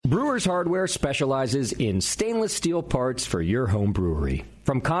Brewers Hardware specializes in stainless steel parts for your home brewery.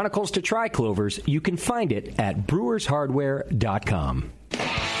 From conicals to triclovers, you can find it at brewershardware.com.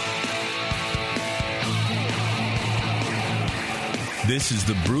 This is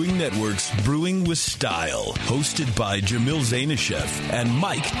the Brewing Network's Brewing with Style, hosted by Jamil Zainasheff and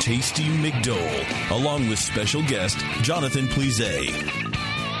Mike Tasty McDole, along with special guest Jonathan Plise.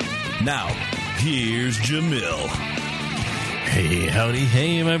 Now, here's Jamil. Hey, howdy,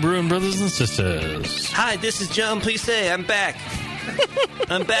 hey, my brewing brothers and sisters. Hi, this is John Plise. I'm back.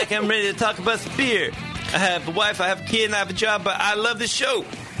 I'm back. I'm ready to talk about some beer. I have a wife, I have a kid, and I have a job, but I love this show.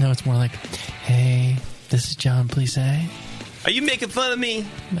 No, it's more like, hey, this is John Plise. Are you making fun of me?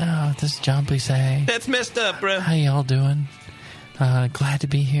 No, this is John Plise. That's messed up, bro. How y'all doing? Glad to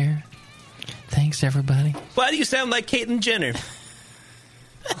be here. Thanks, everybody. Why do you sound like Caitlyn Jenner?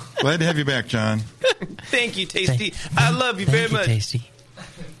 Glad to have you back, John. Thank you, Tasty. I love you very much. Tasty.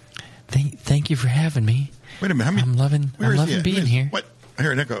 Thank you for having me. Wait a minute. I'm loving being here. What? I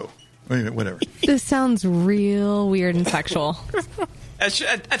hear an echo. Wait a minute, whatever. This sounds real weird and sexual. I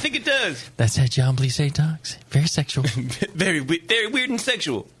think it does. That's how John Plise talks. Very sexual. Very weird and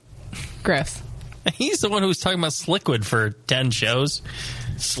sexual. Gross. He's the one who was talking about Sliquid for 10 shows.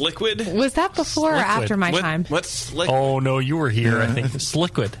 Sliquid? Was that before or after my time? What's Sliquid? Oh, no, you were here, I think.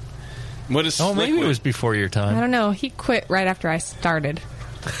 Sliquid. What is Sliquid? Oh, maybe it was before your time. I don't know. He quit right after I started.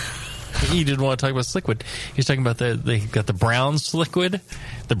 He didn't want to talk about Sliquid. He's talking about they've got the brown Sliquid,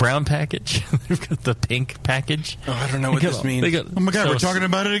 the brown package. They've got the pink package. Oh, I don't know what this means. Oh, my God, we're talking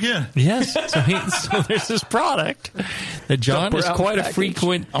about it again. Yes. So there's this product that John is quite a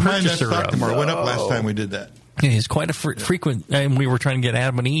frequent purchaser of. It went up last time we did that. Yeah, he's quite a frequent, and we were trying to get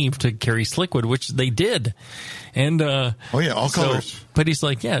Adam and Eve to carry Sliquid, which they did. And all colors. But he's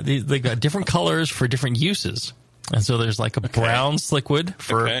like, yeah, they got different colors for different uses. And so there's like a brown Sliquid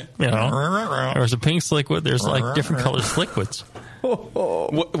for, there's a pink Sliquid. There's like different colored Sliquids.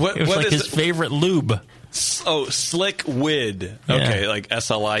 What it was like his favorite lube. Oh, Sliquid. Okay, like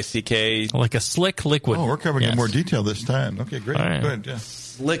S-L-I-C-K. Like a slick liquid. Oh, we're covering in more detail this time. Okay, great. Right. Go ahead, yeah.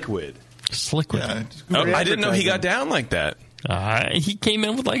 Liquid. Sliquid. Yeah, I didn't know he got down like that. He came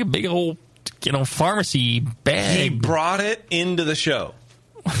in with like a big old, pharmacy bag. He brought it into the show.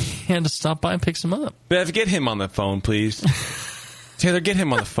 He had to stop by and pick some up. Bev, get him on the phone, please. Taylor, get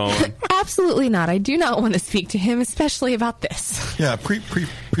him on the phone. Absolutely not. I do not want to speak to him, especially about this. Yeah,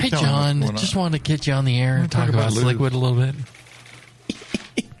 Hey, John, just wanted to get you on the air and talk about Sliquid a little bit.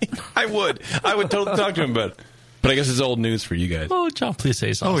 I would totally talk to him about it. But I guess it's old news for you guys. Oh, Jean Plisse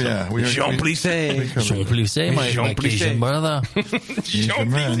is awesome. Oh, yeah. Jean Plisse. Jean Plisse, my Asian brother.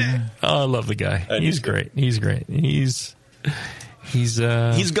 Jean Plisse. Oh, I love the guy. He's great. He's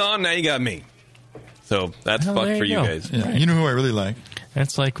gone, now you got me. So that's fucked for you guys. Yeah. Right. You know who I really like?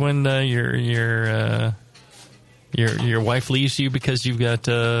 That's like when your wife leaves you because you've got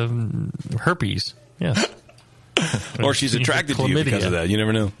herpes. Yeah. Or she's attracted to you because of that. You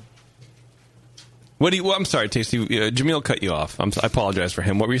never know. I'm sorry, Tasty. Jamil cut you off. I apologize for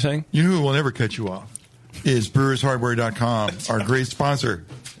him. What were you saying? You know who will never cut you off is brewershardware.com, our great sponsor.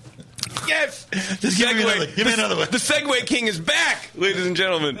 Yes! Just give me another one. The Segway King is back, ladies and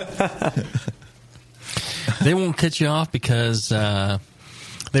gentlemen. They won't cut you off because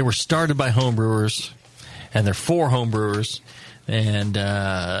they were started by homebrewers, and they're for homebrewers, and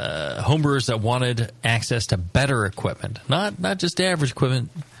homebrewers that wanted access to better equipment. Not just average equipment,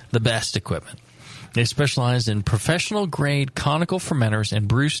 the best equipment. They specialize in professional-grade conical fermenters and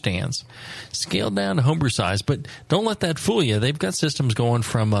brew stands, scaled down to homebrew size. But don't let that fool you. They've got systems going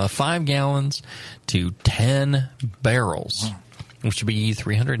from 5 gallons to 10 barrels, which would be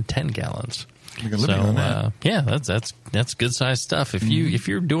 310 gallons. Yeah, that's good-sized stuff. If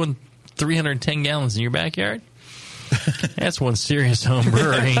you're doing 310 gallons in your backyard, that's one serious home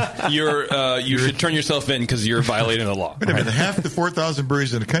brewery. You should turn yourself in because you're violating the law. Wait a minute. Half the 4,000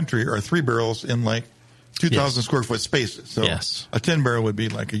 breweries in the country are 3 barrels in like 2,000 square foot spaces. So a 10 barrel would be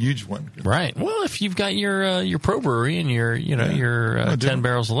like a huge one. Right. Well, if you've got your pro brewery and your 10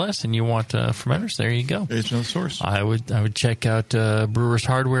 barrels or less and you want fermenters, there you go. It's no source. I would check out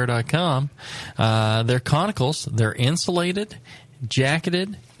brewershardware.com. They're conicals. They're insulated,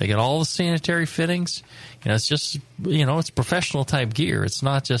 jacketed. They got all the sanitary fittings. It's just, it's professional type gear. It's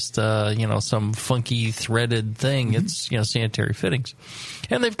not just, some funky threaded thing. It's, sanitary fittings.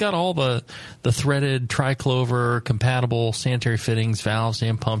 And they've got all the threaded triclover compatible sanitary fittings, valves,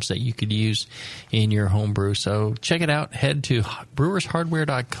 and pumps that you could use in your home brew. So check it out. Head to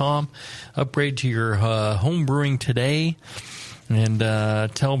brewershardware.com. Upgrade to your home brewing today. And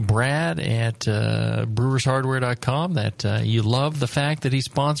tell Brad at brewershardware.com that you love the fact that he's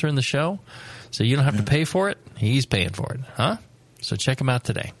sponsoring the show, so you don't have to pay for it. He's paying for it, huh? So check him out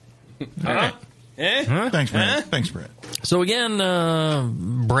today. All right. Huh? Thanks, man. Thanks, Brad. So again,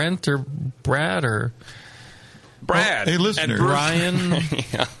 Brent or Brad or hey, listener, Ryan,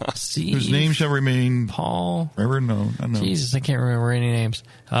 Steve, whose name shall remain Paul, forever known. Jesus, I can't remember any names.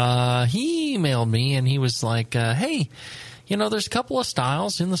 He emailed me and he was like, "Hey, there's a couple of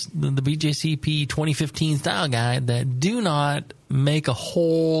styles in the BJCP 2015 style guide that do not make a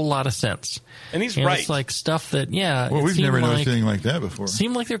whole lot of sense." And he's right. It's like stuff that, well, we've never noticed anything like that before.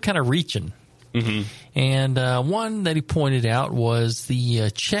 Seemed like they're kind of reaching. Mm-hmm. And one that he pointed out was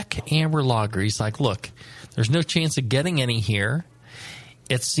the Czech Amber Lager. He's like, look, there's no chance of getting any here.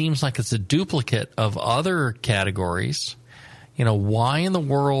 It seems like it's a duplicate of other categories. Why in the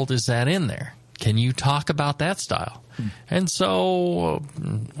world is that in there? Can you talk about that style? And so,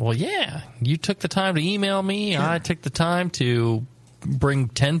 well, yeah, you took the time to email me. Sure. I took the time to bring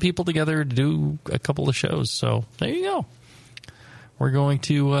 10 people together to do a couple of shows. So there you go. We're going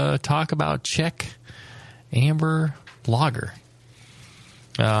to talk about Czech Amber Lager.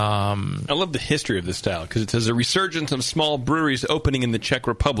 I love the history of this style because it says a resurgence of small breweries opening in the Czech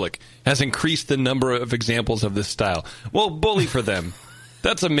Republic has increased the number of examples of this style. Well, bully for them.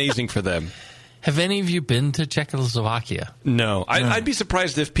 That's amazing for them. Have any of you been to Czechoslovakia? No. I'd be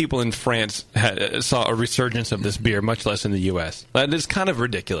surprised if people in France saw a resurgence of this beer, much less in the U.S. That is kind of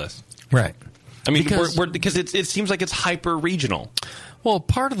ridiculous. Right. I mean, because it seems like it's hyper-regional. Well,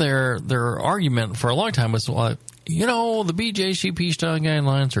 part of their argument for a long time was, the BJCP style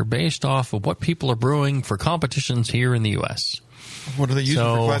guidelines are based off of what people are brewing for competitions here in the U.S. What are they using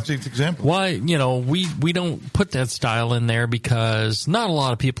for classic examples? Why, we don't put that style in there because not a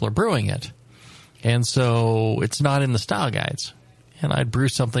lot of people are brewing it. And so it's not in the style guides. And I'd brew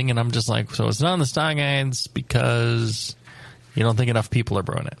something, and I'm just like, so it's not in the style guides because you don't think enough people are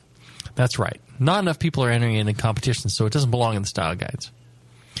brewing it. That's right. Not enough people are entering it in competitions, so it doesn't belong in the style guides.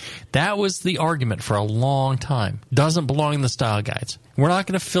 That was the argument for a long time. Doesn't belong in the style guides. We're not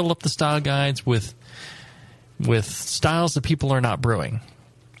going to fill up the style guides with styles that people are not brewing.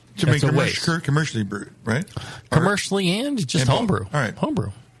 To make commercially brewed, right? Commercially and just homebrew. All right.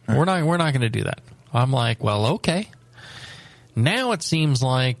 Homebrew. All right. We're not going to do that. I'm like, well, okay. Now it seems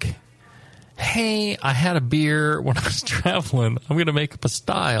like, hey, I had a beer when I was traveling. I'm going to make up a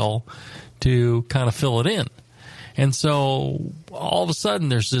style to kind of fill it in. And so all of a sudden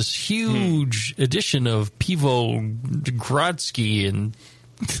there's this huge addition of Pivo Grodzki and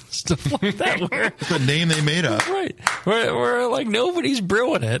stuff like that. It's a name they made up. Right. Where like nobody's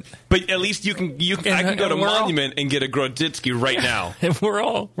brewing it. But at least I can go to Monument and get a Grodzki right now. And we're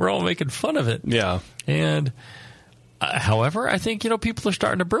all making fun of it. Yeah. And however, I think, people are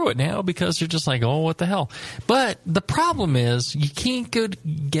starting to brew it now because they're just like, oh, what the hell. But the problem is you can't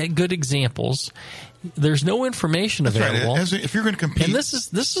get good examples. There's no information available. Right. If you're going to compete. And this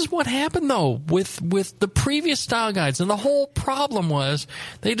is what happened, though, with the previous style guides. And the whole problem was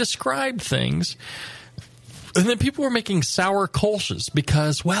they described things, and then people were making sour kolsches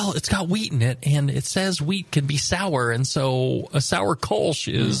because, well, it's got wheat in it, and it says wheat can be sour, and so a sour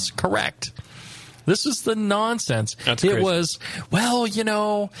kolsch is correct. This is the nonsense. That's crazy. It was, well,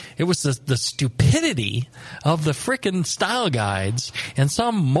 it was the stupidity of the frickin' style guides and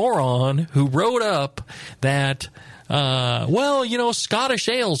some moron who wrote up that, Scottish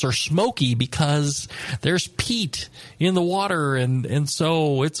ales are smoky because there's peat in the water and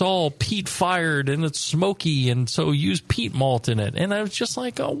so it's all peat fired and it's smoky and so use peat malt in it. And I was just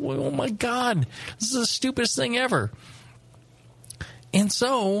like, oh my God, this is the stupidest thing ever. And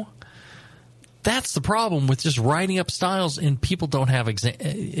so that's the problem with just writing up styles, and people don't have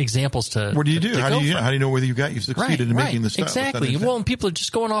examples to. What do you do? How do you know whether you've succeeded in making the style? Exactly. Well, and people are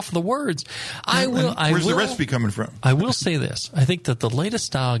just going off of the words. Where's the recipe coming from? I will say this: I think that the latest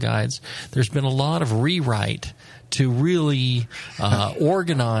style guides, there's been a lot of rewrite to really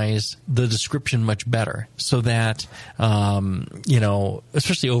organize the description much better, so that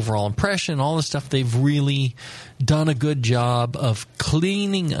especially overall impression, all this stuff, they've really done a good job of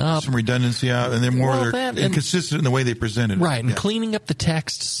cleaning up some redundancy out, and they're more inconsistent in the way they present it. Right, and cleaning up the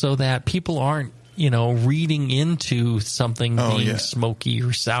text so that people aren't reading into something being smoky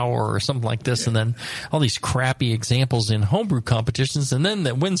or sour or something like this, and then all these crappy examples in homebrew competitions, and then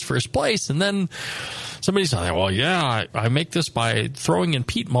that wins first place, and then somebody's like, well, I make this by throwing in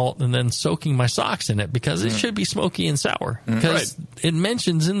peat malt and then soaking my socks in it because it should be smoky and sour because it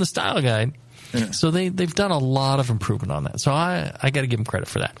mentions in the style guide. Yeah. So they've done a lot of improvement on that. So I got to give them credit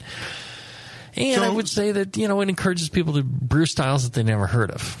for that. And I would say that, it encourages people to brew styles that they never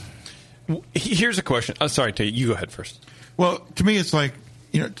heard of. Here's a question. Oh, sorry, Tate, you go ahead first. Well, to me, it's like,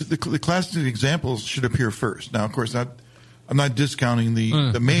 the classic examples should appear first. Now, of course, I'm not discounting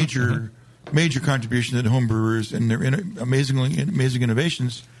the major contribution that home brewers and their amazing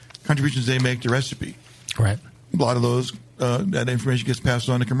innovations, contributions they make to recipe. Right. A lot of those, that information gets passed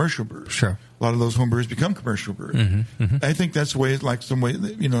on to commercial brewers. Sure. A lot of those home brewers become commercial brewers. I think that's the way, that's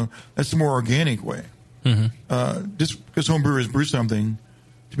the more organic way. Just because home brewers brew something,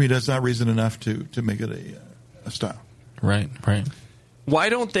 to me, that's not reason enough to make it a style. Right. Why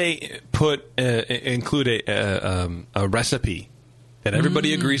don't they include a recipe that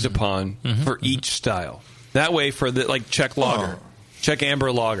everybody agrees upon for each style? That way, for the Czech lager, Czech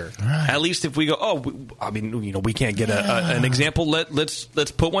amber lager. Right. At least if we go, we can't get an example. Let's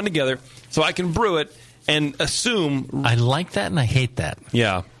put one together so I can brew it and assume. I like that and I hate that.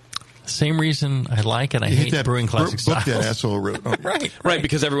 Yeah. Same reason I like and I hate that brewing classic styles. That asshole wrote. Right,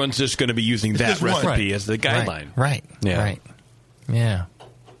 because everyone's just going to be using that recipe as the guideline. Right. Yeah.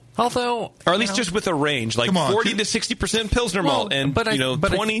 Although, or at least just with a range, 40 to 60% Pilsner malt, and 20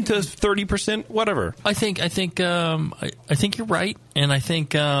 to 30% whatever. I think you're right, and I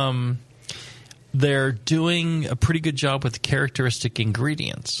think they're doing a pretty good job with the characteristic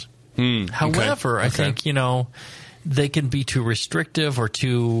ingredients. However, I think they can be too restrictive or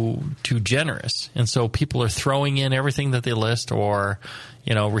too generous, and so people are throwing in everything that they list, or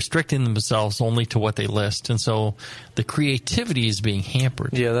restricting themselves only to what they list, and so the creativity is being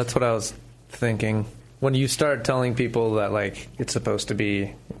hampered. Yeah, that's what I was thinking. When you start telling people that it's supposed to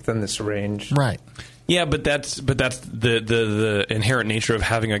be within this range, right? Yeah, but that's the inherent nature of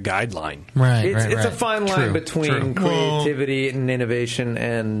having a guideline. Right. It's a fine line between creativity and innovation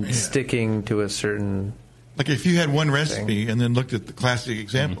and sticking to a certain. Like if you had one recipe and then looked at the classic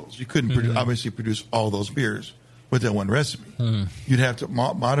examples, you couldn't obviously produce all those beers with that one recipe. You'd have to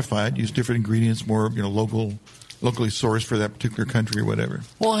modify it, use different ingredients, more locally sourced for that particular country or whatever.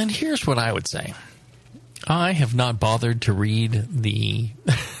 Well, and here's what I would say: I have not bothered to read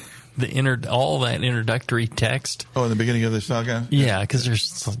all that introductory text. Oh, in the beginning of the saga? Yeah, because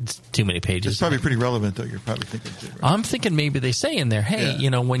there's too many pages. It's probably pretty relevant, though. You're probably thinking too, right? I'm thinking maybe they say in there, hey,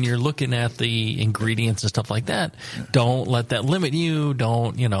 when you're looking at the ingredients and stuff like that, don't let that limit you.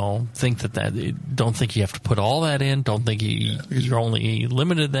 Don't, think don't think you have to put all that in. Don't think you're only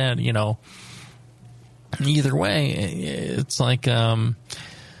limited to that, Either way, it's like, I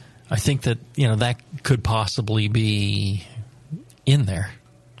think that, that could possibly be in there.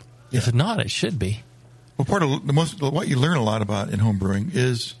 Yeah. If not, it should be. Well, part of what you learn a lot about in home brewing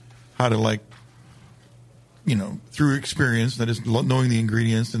is how to through experience, that is knowing the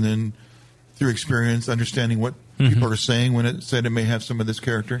ingredients, and then through experience, understanding what people are saying when it said it may have some of this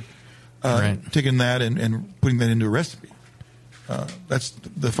character, taking that and putting that into a recipe. That's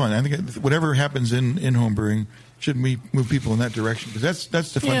the fun. I think whatever happens in home brewing should move people in that direction, because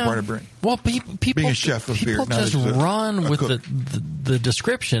that's the fun part of brewing. Well, people being a chef of beer, people just run with the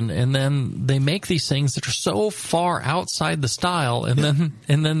description, and then they make these things that are so far outside the style, and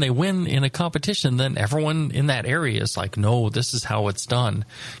then they win in a competition. Then everyone in that area is like, "No, this is how it's done,"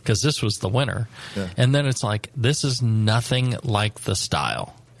 because this was the winner. Yeah. And then it's like, this is nothing like the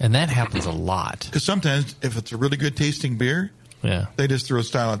style, and that happens a lot. Because sometimes, if it's a really good tasting beer, they just throw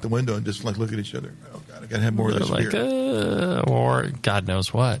style out the window and just look at each other. Oh God, I got to have more of this beer. Or God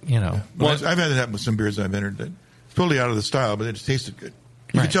knows what, Well, I've had it happen with some beers I've entered that it's totally out of the style, but it just tasted good.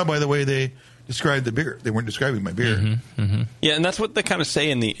 You can tell by the way they described the beer. They weren't describing my beer. Yeah, and that's what they kind of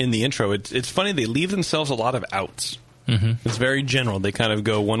say in the intro. It's funny, they leave themselves a lot of outs. It's very general. They kind of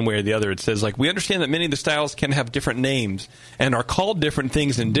go one way or the other. It says, we understand that many of the styles can have different names and are called different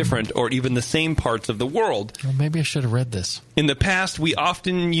things in different or even the same parts of the world. Well, maybe I should have read this. In the past, we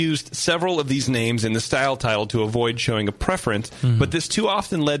often used several of these names in the style title to avoid showing a preference, but this too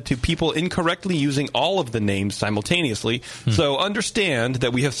often led to people incorrectly using all of the names simultaneously. So understand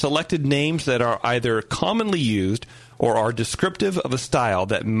that we have selected names that are either commonly used or are descriptive of a style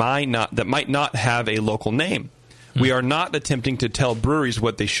that might not have a local name. We are not attempting to tell breweries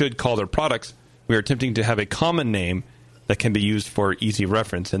what they should call their products. We are attempting to have a common name that can be used for easy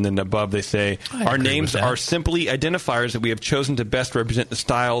reference. And then above they say, our names are simply identifiers that we have chosen to best represent the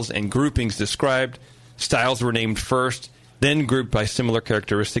styles and groupings described. Styles were named first, then grouped by similar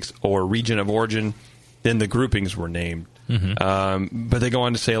characteristics or region of origin. Then the groupings were named. But they go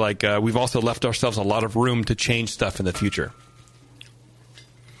on to say, we've also left ourselves a lot of room to change stuff in the future.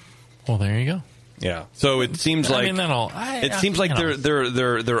 Well, there you go. Yeah. So it seems like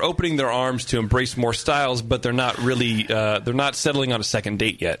they're opening their arms to embrace more styles, but they're not really they're not settling on a second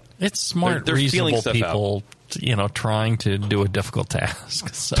date yet. It's smart, they're reasonable people, trying to do a difficult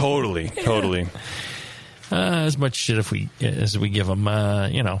task. So. Totally. As much shit as we give them,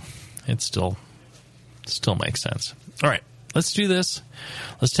 it still makes sense. All right, let's do this.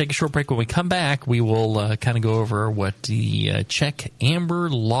 Let's take a short break. When we come back, we will kind of go over what the Czech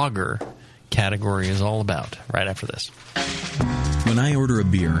Amber Lager category is all about right after this. When I order a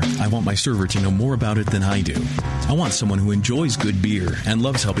beer, I want my server to know more about it than I do. I want someone who enjoys good beer and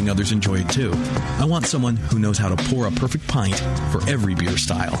loves helping others enjoy it too. I want someone who knows how to pour a perfect pint for every beer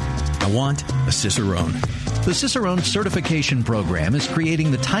style. I want a Cicerone. The Cicerone Certification Program is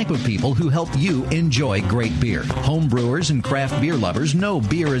creating the type of people who help you enjoy great beer. Home brewers and craft beer lovers know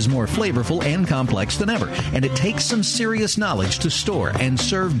beer is more flavorful and complex than ever, and it takes some serious knowledge to store and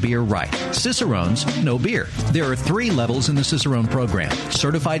serve beer right. Cicerones know beer. There are 3 levels in the Cicerone program: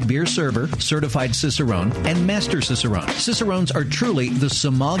 Certified Beer Server, Certified Cicerone, and Master Cicerone. Cicerones are truly the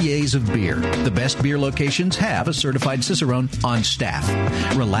sommeliers of beer. The best beer locations have a Certified Cicerone on staff.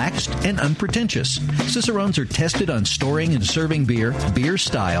 Relaxed and unpretentious. Cicerones are tested on storing and serving beer, beer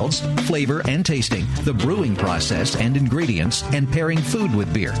styles, flavor and tasting, the brewing process and ingredients, and pairing food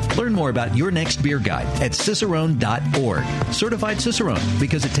with beer. Learn more about your next beer guide at cicerone.org. Certified Cicerone,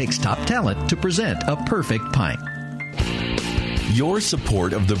 because it takes top talent to present a perfect pint. Your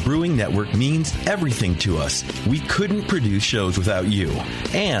support of the Brewing Network means everything to us. We couldn't produce shows without you.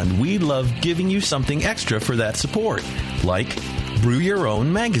 And we love giving you something extra for that support, like Brew Your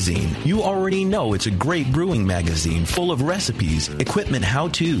Own magazine. You already know it's a great brewing magazine full of recipes, equipment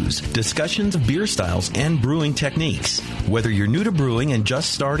how-tos, discussions of beer styles, and brewing techniques. Whether you're new to brewing and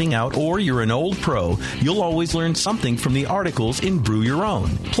just starting out or you're an old pro, you'll always learn something from the articles in Brew Your Own.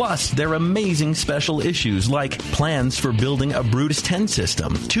 Plus, there are amazing special issues like plans for building a Brutus 10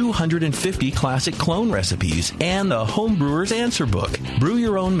 system, 250 classic clone recipes, and the Homebrewer's Answer Book. Brew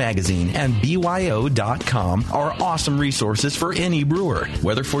Your Own magazine and BYO.com are awesome resources for any brewer,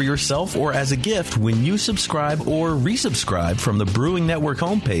 whether for yourself or as a gift. When you subscribe or resubscribe from the Brewing Network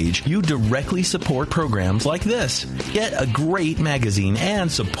homepage, you directly support programs like this. Get a great magazine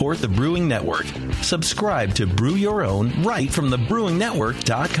and support the Brewing Network. Subscribe to Brew Your Own right from the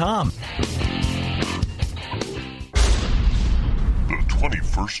BrewingNetwork.com. The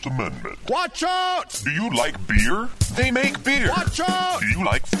 21st Amendment. Watch out! Do you like beer? They make beer. Watch out! Do you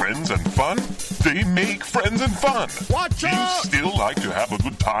like friends and fun? They make friends and fun. Watch out! Do you still like to have a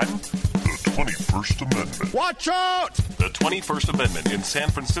good time? The 21st Amendment. Watch out! The 21st Amendment in San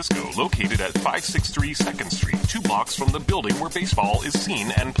Francisco, located at 563 2nd Street, 2 blocks from the building where baseball is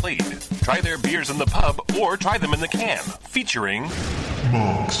seen and played. Try their beers in the pub or try them in the can, featuring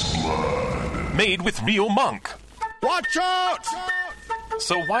Monk's Blood. Made with real monk. Watch out!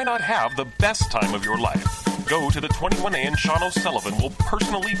 So why not have the best time of your life? Go to the 21A and Sean O'Sullivan will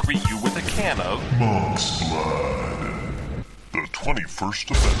personally greet you with a can of Monk's Blood. The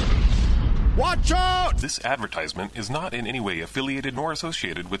 21st Amendment. Watch out! This advertisement is not in any way affiliated nor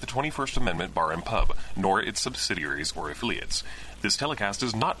associated with the 21st Amendment Bar and Pub, nor its subsidiaries or affiliates. This telecast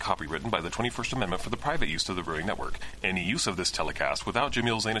is not copywritten by the 21st Amendment for the private use of the Brewing Network. Any use of this telecast without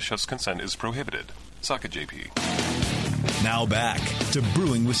Jamil Zainashev's consent is prohibited. Suck it, JP. Now back to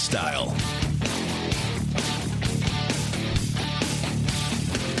Brewing with Style.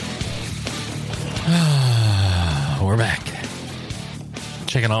 We're back.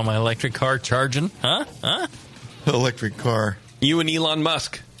 Checking on my electric car charging. Huh? Electric car. You and Elon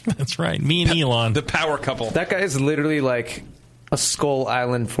Musk. That's right. Me and Elon. The power couple. That guy is literally like a Skull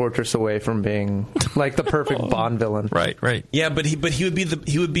Island fortress away from being like the perfect Bond villain. Right. Yeah, but he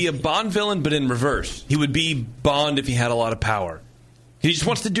would be a Bond villain, but in reverse. He would be Bond if he had a lot of power. He just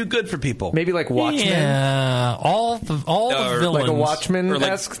wants to do good for people. Maybe like Watchmen. Yeah, all the villains, like a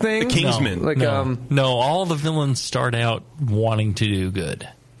Watchmen-esque thing. The Kingsman. No, all the villains start out wanting to do good.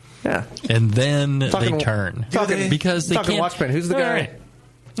 Yeah, and then they turn because they can't. Watchmen. Who's the guy? Right.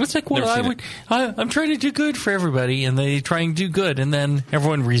 It's like, well, I'm trying to do good for everybody, and they try and do good, and then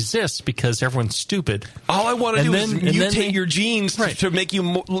everyone resists because everyone's stupid. All I want to do is mutate your genes to make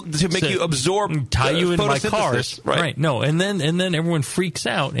you absorb, tie you into my cars, right? No, and then everyone freaks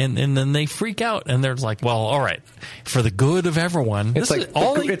out, and then they freak out, and they're like, well, all right, for the good of everyone. It's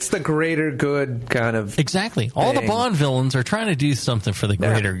it's the greater good kind of exactly. All the Bond villains are trying to do something for the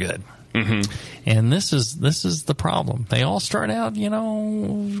greater good. Mm-hmm. And this is the problem. They all start out,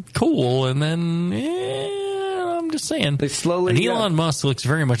 cool, and then I'm just saying. They slowly. And Elon Musk looks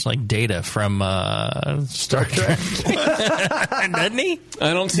very much like Data from Star Trek. Doesn't he?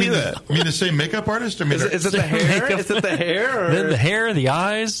 I don't see that. You mean the same makeup artist? I mean, is it the hair? Is it the hair? Or? The hair, the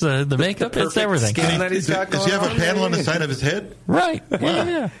eyes, the makeup, it's everything. Does he have a panel on the side of his head? Right.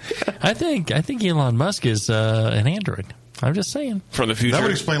 Yeah. I think Elon Musk is an android. I'm just saying. From the future. That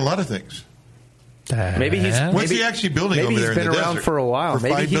would explain a lot of things. Maybe he's. What's he actually building over there in the desert? Maybe he's been around for a while. For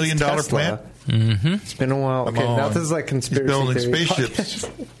 $5 billion plant? Mm-hmm. It's been a while. Okay, now this is like conspiracy He's building theory spaceships.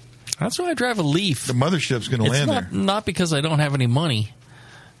 That's why I drive a Leaf. The mothership's going to land there. Not because I don't have any money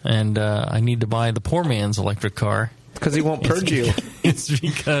and I need to buy the poor man's electric car. Because he won't purge you. It's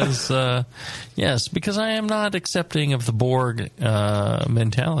because, because I am not accepting of the Borg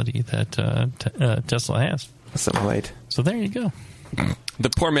mentality that Tesla has. Something late. So there you go. The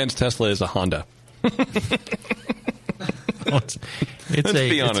poor man's Tesla is a Honda. Let's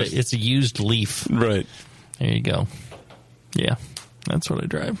be honest. It's a used Leaf. Right. There you go. Yeah, that's what I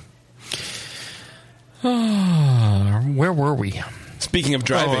drive. Where were we? Speaking of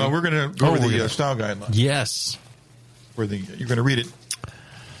driving. We're going to go over the style guidelines. Yes. You're going to read it.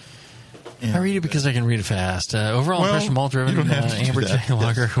 I read it because I can read it fast. Overall impression, malt-driven amber J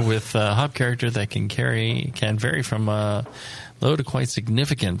lager with hop character that can vary from low to quite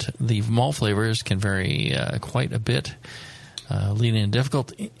significant. The malt flavors can vary quite a bit, leading to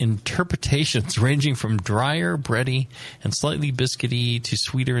difficult interpretations ranging from drier, bready, and slightly biscuity to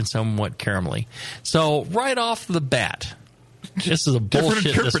sweeter and somewhat caramelly. So right off the bat, this is a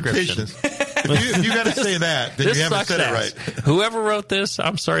bullshit description. If you got to say that, then you haven't said it right. Whoever wrote this,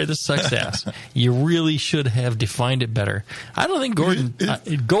 I'm sorry, this sucks ass. You really should have defined it better. I don't think Gordon.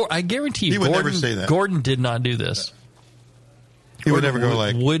 I guarantee you, he would never say that. Gordon did not do this. He would never go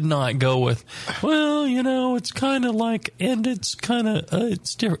like. Would not go with. Well, it's kind of like, and it's kind of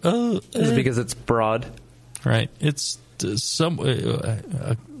it's different. Is it because it's broad? Right. It's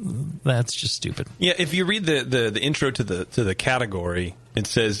that's just stupid. Yeah, if you read the intro to the category, it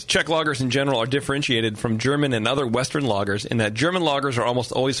says Czech lagers in general are differentiated from German and other Western lagers in that German lagers are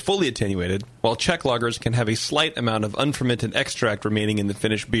almost always fully attenuated, while Czech lagers can have a slight amount of unfermented extract remaining in the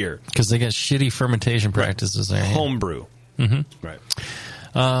finished beer. Because they got shitty fermentation practices there. Homebrew. Mm-hmm. Right.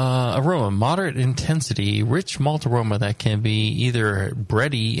 Aroma, moderate intensity, rich malt aroma that can be either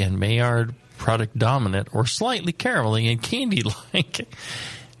bready and Maillard product dominant or slightly caramelly and candy-like.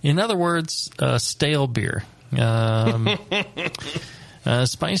 In other words, stale beer.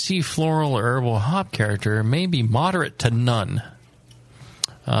 Spicy floral or herbal hop character may be moderate to none.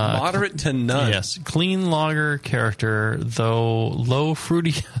 Moderate to none. Yes. Clean lager character, though low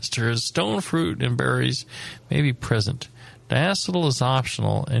fruity esters, stone fruit, and berries may be present. Diacetyl is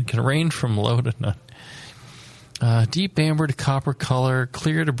optional and can range from low to none. Deep amber to copper color,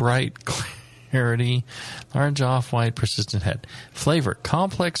 clear to bright clarity, large off-white persistent head. Flavor.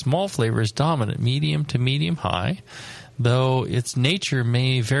 Complex malt flavor is dominant, medium to medium high, though its nature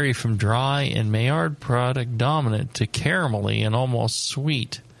may vary from dry and Maillard product dominant to caramelly and almost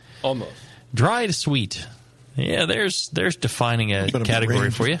sweet. Almost. Dry to sweet. Yeah, there's defining a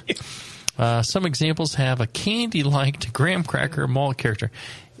category for you. Some examples have a candy-like to graham cracker malt character.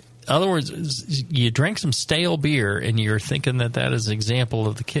 In other words, you drank some stale beer and you're thinking that is an example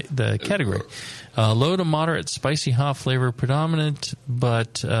of the category. Low to moderate spicy hop flavor predominant,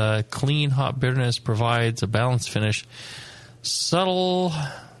 but clean hop bitterness provides a balanced finish. Subtle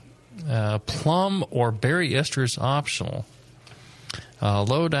plum or berry esters optional.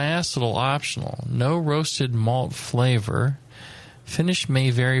 Low diacetyl optional. No roasted malt flavor. Finish may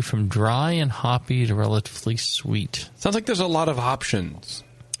vary from dry and hoppy to relatively sweet. Sounds like there's a lot of options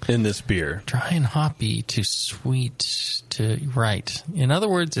in this beer. Dry and hoppy to sweet to right. In other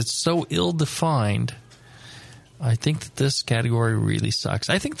words, it's so ill-defined. I think that this category really sucks.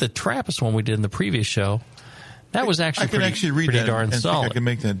 I think the Trappist one we did in the previous show, that was actually pretty darn solid. I can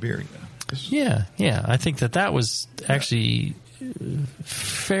make that beer. Yeah. I think that was actually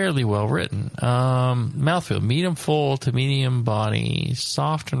fairly well written. Mouthfeel, medium full to medium body,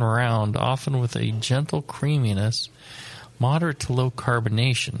 soft and round, often with a gentle creaminess, moderate to low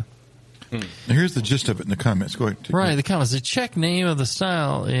carbonation. Now here's the gist of it in the comments. Go ahead. Right, the comments. The Czech name of the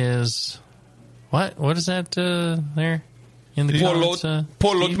style is what? What is that there in the comments?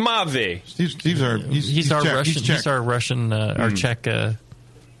 Polotmave. He's our Russian. He's our Russian, our Czech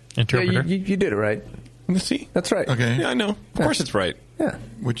interpreter. Yeah, you did it right. See, that's right. Okay. Yeah, I know. Of course, it's right. Yeah.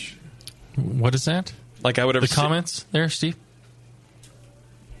 What is that? Like I would have the comments there, Steve.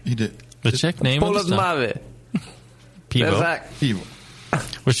 You did the Czech name of the style. Pivo.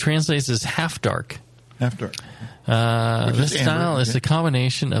 Which translates as half dark. Half dark. This style is the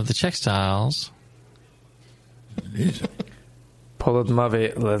combination of the Czech styles.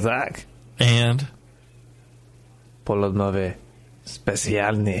 Polodmave Lezak. And Polodmave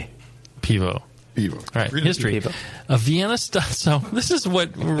Specialny. Pivo. Pivo. All right, history. A Vienna style. So this is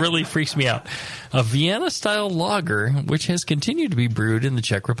what really freaks me out. A Vienna style lager, which has continued to be brewed in the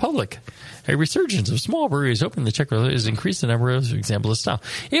Czech Republic. A resurgence of small breweries opening in the Czech Republic has increased the number of examples of style.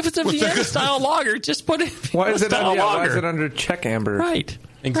 If it's a Vienna style lager, just put it. Why is it under Czech amber? Right.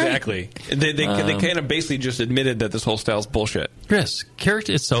 Exactly. Right. They kind of basically just admitted that this whole style's bullshit. Yes.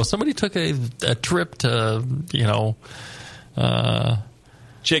 Character. So somebody took a trip to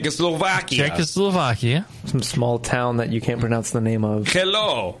Czechoslovakia. Some small town that you can't pronounce the name of.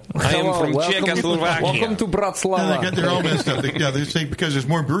 Hello. I am from Czechoslovakia. Welcome to Bratislava. Yeah, they're all messed up. They're saying because there's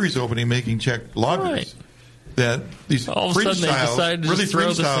more breweries opening making Czech lagers that these fringe styles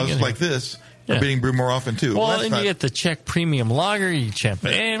like this are being brewed more often too. Well, and you get the Czech premium lager, you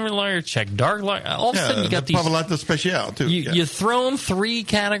champagne lager, Czech dark lager. All of a sudden, you got these Pavlata Special too. You thrown 3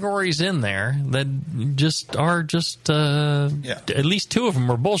 categories in there that are at least 2 of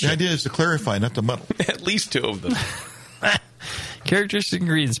them are bullshit. The idea is to clarify, not to muddle. At least 2 of them. Characteristic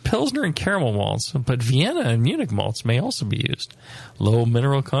ingredients: Pilsner and caramel malts, but Vienna and Munich malts may also be used. Low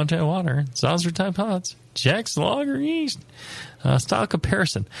mineral content water, Sauser type hops, Czech's lager yeast. Style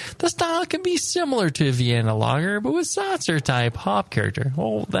comparison: the style can be similar to a Vienna lager, but with Sauser type hop character.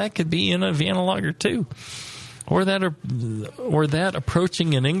 Well, that could be in a Vienna lager too, or that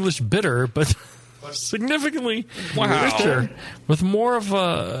approaching an English bitter, but significantly richer, with more of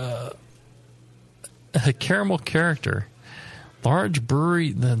a caramel character. Large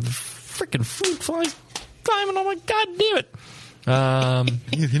brewery, the freaking food flies climbing. Oh my god, damn it!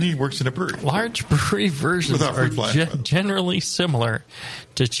 He works in a brewery. Large brewery versions are generally similar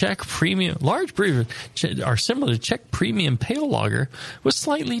to Czech premium. Large breweries are similar to Czech premium pale lager with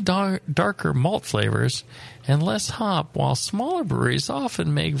slightly darker malt flavors and less hop, while smaller breweries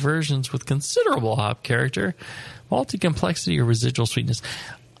often make versions with considerable hop character, malty complexity, or residual sweetness.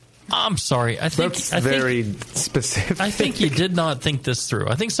 I'm sorry. That's very specific. I think you did not think this through.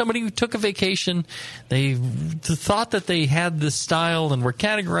 I think somebody who took a vacation, they thought that they had this style and were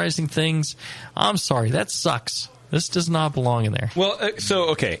categorizing things. I'm sorry. That sucks. This does not belong in there. Well,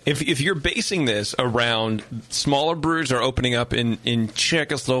 if you're basing this around smaller brewers are opening up in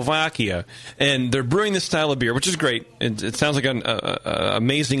Czechoslovakia and they're brewing this style of beer, which is great. It sounds like an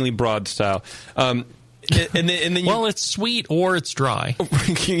amazingly broad style. And then well, it's sweet or it's dry.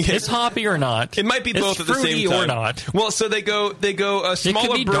 It's hoppy or not. It might be both at the same time. Or not. Well, so they go smaller it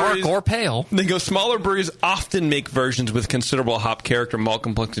could be breweries, dark or pale. They go smaller breweries often make versions with considerable hop character, malt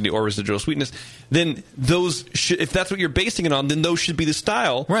complexity, or residual sweetness. Then those if that's what you're basing it on, then those should be the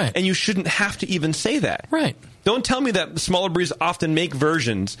style. Right. And you shouldn't have to even say that. Right. Don't tell me that smaller breweries often make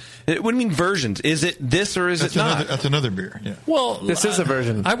versions. What do you mean versions? Is it this or is it not? That's another beer. Yeah. Well, this is a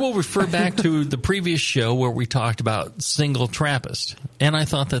version. I will refer back to the previous show where we talked about single Trappist, and I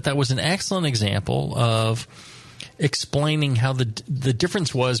thought that was an excellent example of explaining how the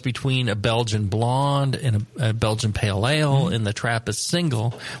difference was between a Belgian blonde and a Belgian pale ale in the Trappist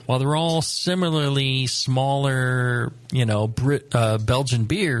single. While they're all similarly smaller, Belgian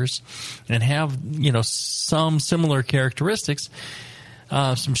beers and have, some similar characteristics,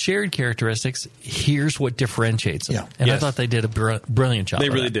 some shared characteristics, here's what differentiates them. Yeah. And I thought they did a brilliant job. They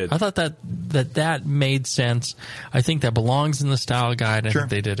really did. I thought that made sense. I think that belongs in the style guide. I think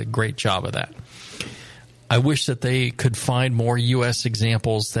they did a great job of that. I wish that they could find more U.S.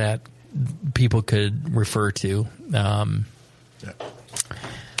 examples that people could refer to.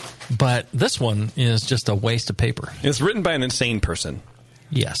 But this one is just a waste of paper. It's written by an insane person.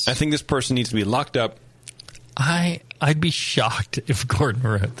 Yes. I think this person needs to be locked up. I'd be shocked if Gordon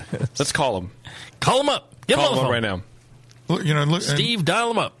wrote this. Let's call him. Call him up. Call him up right now. Look, Steve,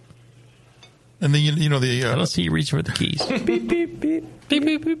 dial him up. And then the I don't see you reaching for the keys. Beep beep beep. Beep,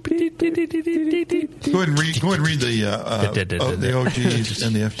 beep, beep, beep, beep, beep, beep, beep, beep. Go ahead and read the OGs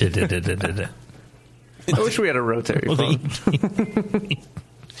and the FG. I wish we had a rotary phone.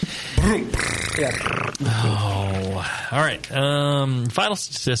 All right. Final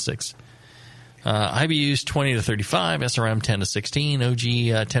statistics. IBUs 20 to 35, SRM 10 to 16, OG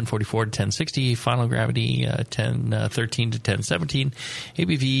 1044 to 1060, final gravity 1013 to 1017,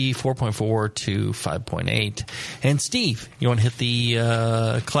 ABV 4.4 to 5.8. And Steve, you want to hit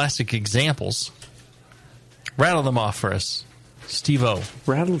the classic examples? Rattle them off for us. Steve-O.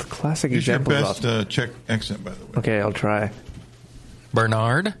 Rattle the classic Use examples your off. best Czech accent, by the way. Okay, I'll try.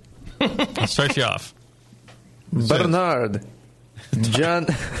 Bernard. I'll start you off. Bernard. John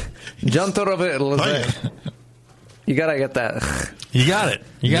Torove. You gotta get that. You got it.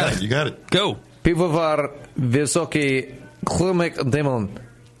 You got it. Go. Pivovar Vysoki Klumik Demon.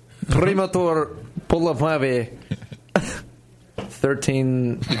 Primator Polamavi.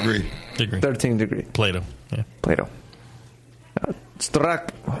 13 degree. 13 degree. Plato. Yeah. Plato.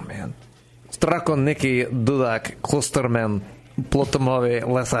 Strakoniki Dudak Klusterman Plotomovi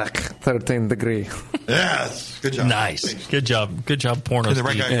Lesak 13 degree. Yes. Good job. Nice. Thanks. Good job. Good job, porno. The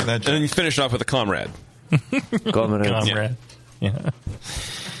right guy for that And then you finish off with a comrade. Comrade. Yeah.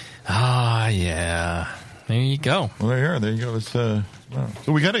 Ah, yeah. There you go. Well, there you go. It's, wow.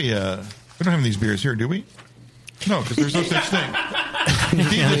 So we got we don't have these beers here, do we? No, because there's no such thing.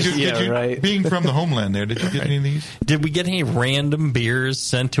 Right. Being from the homeland there, did you get any of these? Did we get any random beers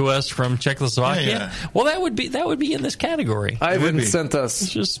sent to us from Czechoslovakia? Yeah. Well, that would be in this category. Ivan sent us.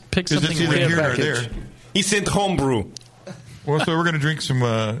 Let's just pick Because something it's either random. here or there. He sent homebrew. Well, so we're going to drink some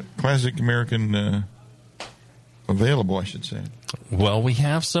classic American available, I should say. Well, we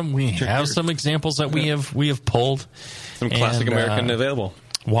have some. We have some examples that we have pulled. Some classic American available.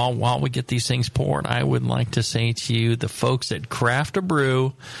 While we get these things poured, I would like to say to you, the folks at Craft a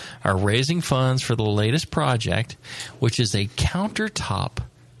Brew are raising funds for the latest project, which is a countertop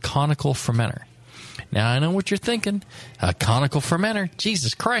conical fermenter. Now, I know what you're thinking. A conical fermenter?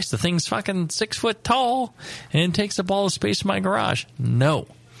 Jesus Christ, the thing's fucking 6 foot tall and takes up all the space in my garage. No.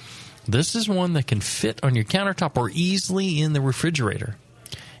 This is one that can fit on your countertop or easily in the refrigerator.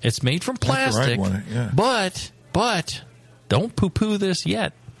 It's made from plastic, but don't poo-poo this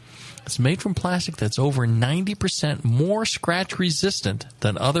yet. It's made from plastic that's over 90% more scratch resistant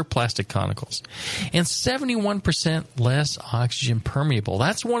than other plastic conicals and 71% less oxygen permeable.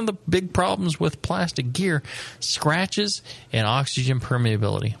 That's one of the big problems with plastic gear, scratches and oxygen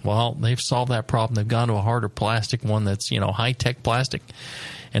permeability. Well, they've solved that problem. They've gone to a harder plastic, one that's, high-tech plastic.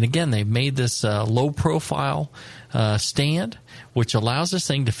 And again, they've made this low-profile stand, which allows this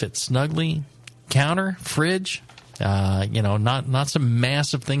thing to fit snugly, counter, fridge, not some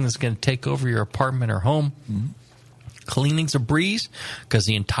massive thing that's going to take over your apartment or home. Mm-hmm. Cleaning's a breeze because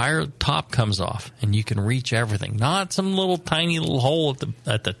the entire top comes off and you can reach everything. Not some little tiny little hole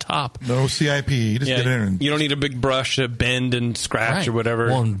at the top. No CIP. You just get in. You don't need a big brush to bend and scratch or whatever.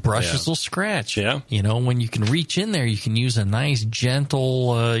 Well, and brushes will scratch. Yeah. When you can reach in there, you can use a nice,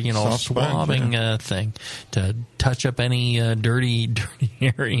 gentle, swabbing thing to touch up any dirty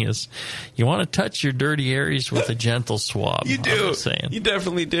areas. You want to touch your dirty areas with a gentle swab. You do. I'm saying. You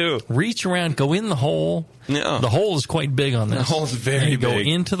definitely do. Reach around, go in the hole. Yeah. The hole is quite big on this. The hole's very big. Go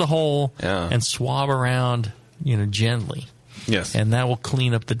into the hole Yeah. and swab around, gently. Yes. And that will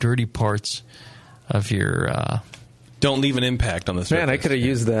clean up the dirty parts of your... Don't leave an impact on the surface. Man, I could have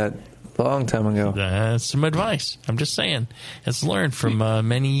used that a long time ago. That's some advice. I'm just saying. It's learned from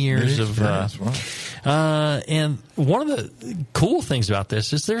many years of... and one of the cool things about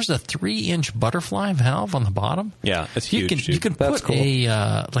this is there's a 3-inch butterfly valve on the bottom. Yeah, it's huge. You can put cool.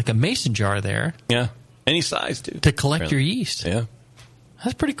 a mason jar there. Yeah. Any size, too. To collect your yeast. Yeah.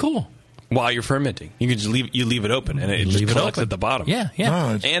 That's pretty cool. While you're fermenting. You can just leave it open, and it just collects at the bottom. Yeah.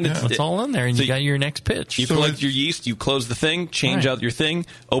 Oh, it's all in there, and you got your next pitch. You collect your yeast, you close the thing, change out your thing,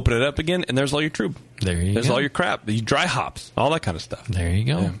 open it up again, and there's all your trub. There's all your crap. You dry hops, all that kind of stuff. There you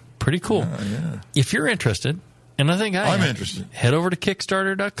go. Yeah. Pretty cool. Yeah. If you're interested, and I think I'm interested, head over to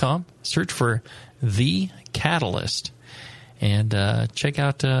Kickstarter.com, search for The Catalyst, and check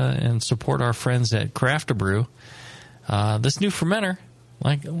out and support our friends at Craft a Brew. This new fermenter,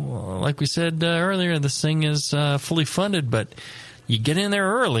 like we said earlier, this thing is fully funded, but you get in there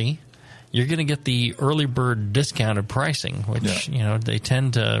early, you're going to get the early bird discounted pricing, which they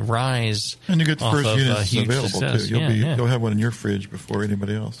tend to rise. And you get the first units available success. too. You'll have one in your fridge before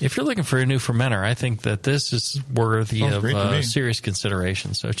anybody else. If you're looking for a new fermenter, I think that this is worthy of serious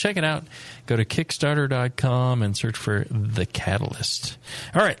consideration. So check it out. Go to Kickstarter.com and search for The Catalyst.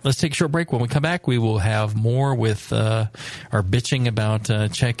 All right, let's take a short break. When we come back, we will have more with our bitching about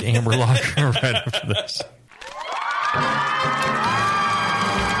Czech Amber Lager right after this.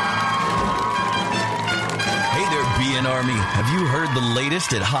 BN Army, have you heard the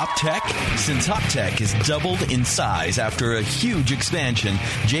latest at Hop Tech? Since Hop Tech has doubled in size after a huge expansion,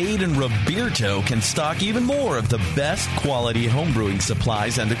 Jade and Roberto can stock even more of the best quality homebrewing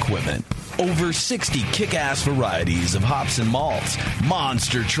supplies and equipment. Over 60 kick-ass varieties of hops and malts,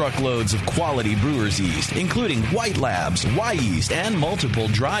 monster truckloads of quality brewer's yeast, including White Labs, Y-yeast, and multiple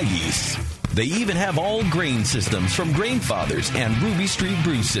dry yeasts. They even have all grain systems from Grainfathers and Ruby Street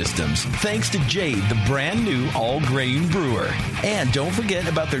Brew Systems, thanks to Jade, the brand new all-grain brewer. And don't forget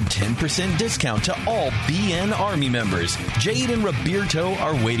about their 10% discount to all BN Army members. Jade and Roberto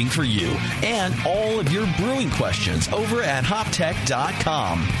are waiting for you and all of your brewing questions over at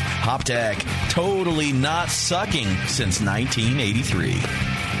hoptech.com. Hoptech, totally not sucking since 1983.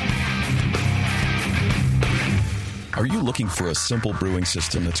 Are you looking for a simple brewing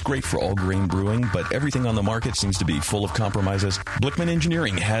system that's great for all grain brewing, but everything on the market seems to be full of compromises? Blickman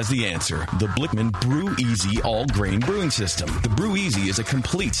Engineering has the answer. The Blickman Brew Easy All Grain Brewing System. The Brew Easy is a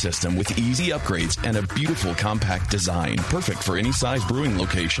complete system with easy upgrades and a beautiful compact design, perfect for any size brewing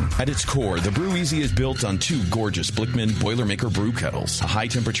location. At its core, the Brew Easy is built on two gorgeous Blickman Boilermaker brew kettles, a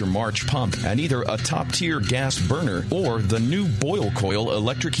high-temperature March pump, and either a top-tier gas burner or the new Boil Coil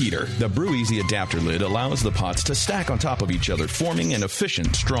electric heater. The Brew Easy adapter lid allows the pots to stack on top of each other, forming an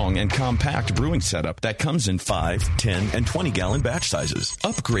efficient, strong, and compact brewing setup that comes in 5, 10, and 20-gallon batch sizes.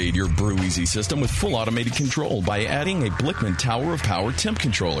 Upgrade your Brew Easy system with full automated control by adding a Blickman Tower of Power temp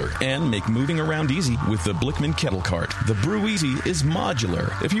controller, and make moving around easy with the Blickman Kettle Cart. The Brew Easy is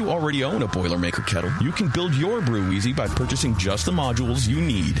modular. If you already own a Boilermaker kettle, you can build your Brew Easy by purchasing just the modules you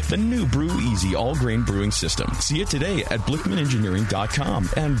need. The new Brew Easy all-grain brewing system. See it today at BlickmanEngineering.com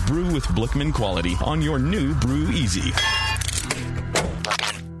and brew with Blickman quality on your new Brew Easy.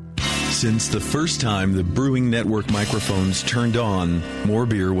 Since the first time the Brewing Network microphones turned on, More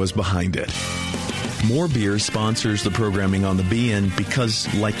Beer was behind it. More Beer sponsors the programming on the BN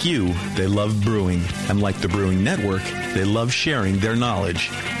because, like you, they love brewing. And like the Brewing Network, they love sharing their knowledge.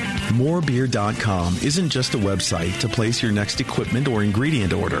 Morebeer.com isn't just a website to place your next equipment or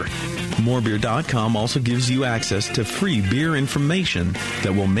ingredient order. Morebeer.com also gives you access to free beer information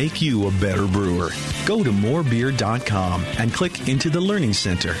that will make you a better brewer. Go to morebeer.com and click into the Learning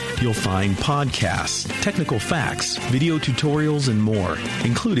Center. You'll find podcasts, technical facts, video tutorials, and more,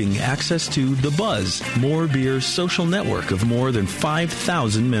 including access to The Buzz, More Beer's social network of more than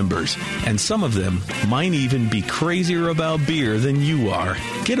 5,000 members. And some of them might even be crazier about beer than you are.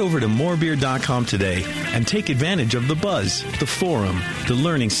 Get over to morebeer.com today and take advantage of The Buzz, the forum, the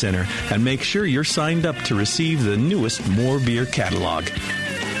Learning Center, and make sure you're signed up to receive the newest More Beer catalog.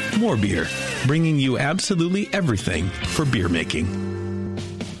 More Beer, bringing you absolutely everything for beer making.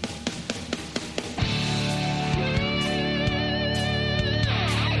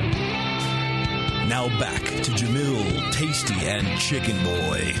 Now back to Jamil, Tasty, and Chicken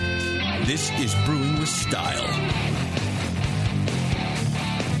Boy. This is Brewing with Style.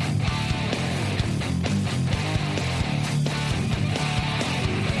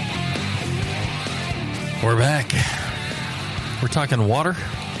 We're back. We're talking water.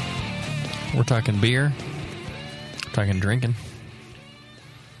 We're talking beer. We're talking drinking.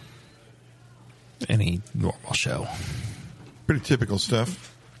 Any normal show. Pretty typical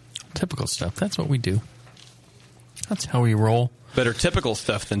stuff. Typical stuff. That's what we do. That's how we roll. Better typical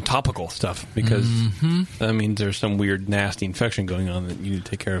stuff than topical stuff, because that means there's some weird, nasty infection going on that you need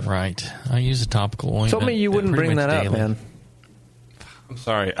to take care of. Right. I use a topical ointment. Told me you wouldn't bring that up, man. I'm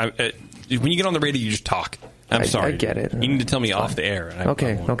sorry. When you get on the radio, you just talk. I'm sorry. I get it. You need to tell me off the air.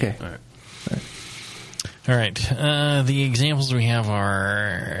 Okay. All right. The examples we have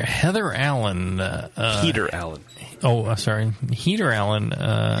are Heather Allen. Heater Allen. Oh, sorry. Heater Allen.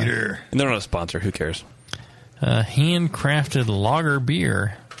 Heater. And they're not a sponsor. Who cares? Handcrafted lager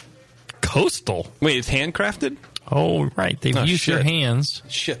beer. Coastal. Wait, it's handcrafted? Oh, right. They've used their hands.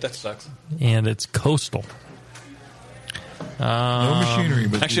 Shit, that sucks. And it's coastal. No machinery,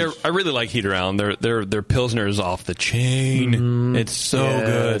 but actually, I really like Heater Allen. Their Pilsner is off the chain. It's so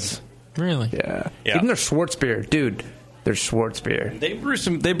good. Really? Yeah. Even their Schwarzbier, dude. Their Schwarzbier. They brew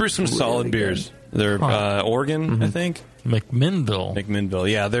some solid beers. They're Oregon, I think. McMinnville.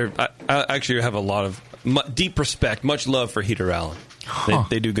 Yeah, I actually have a lot of deep respect, much love for Heater Allen.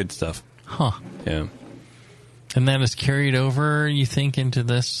 They do good stuff. Huh. Yeah. And that is carried over, you think, into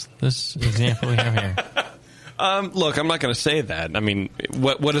this example we have here. Look, I'm not going to say that. I mean,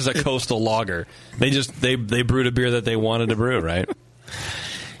 what is a coastal lager? They brewed a beer that they wanted to brew, right?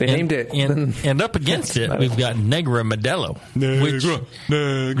 They named it. And up against it, we've got Negra Modelo. Which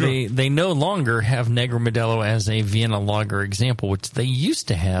they no longer have Negra Modelo as a Vienna lager example, which they used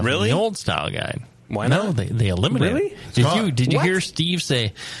to have in the old style guide. Why not? No, they eliminated it. Did you hear Steve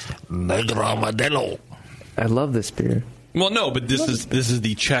say Negra Modelo? I love this beer. Well, no, but this is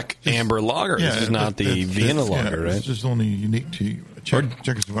the Czech amber lager. This is not the Vienna lager, right? It's just only unique to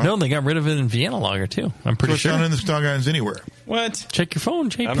Czechoslovakia. No, they got rid of it in Vienna lager too. I'm pretty sure. It's not in the style guides anywhere. What? Check your phone,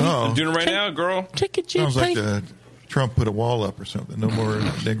 JP. I'm doing it right now, girl. Check it, JP. Sounds like Trump put a wall up or something. No more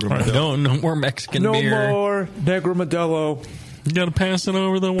Negra Modelo. No more Mexican beer. No more Negra Modelo. You got to pass it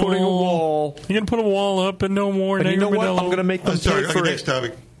over the wall. Putting a wall. You got to put a wall up and no more Negra Modelo. You know what? I'm going to make them pay for it. Next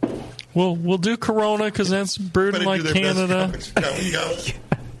topic. We'll do Corona because that's brewed in like Canada.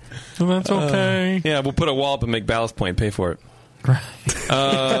 So that's okay. Yeah, we'll put a wall up and make Ballast Point pay for it. Right.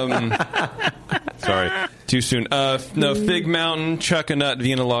 Sorry, too soon. No, Fig Mountain, Chuck-a-Nut,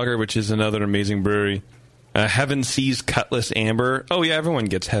 Vienna Lager, which is another amazing brewery. Heaven Seas Cutlass Amber. Oh, yeah, everyone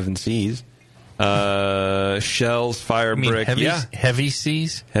gets Heaven Seas. Shells, Fire Brick. Heavy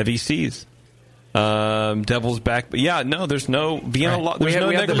Seas? Heavy Seas. Devil's Back. But yeah, no, there's no Vienna Lager. There's no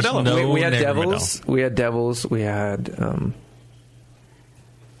Negra Modelo. We had Devils. We had Devils. We had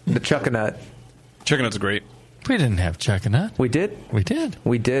the Chuck-a-Nut. Chuck-a-Nut's great. We didn't have Chuck-a-Nut. We did. We did.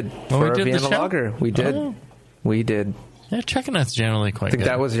 We did. Well, for we did Vienna the show? Lager. We did. Oh. We did. Yeah, Chuck-a-Nut's generally quite I think good.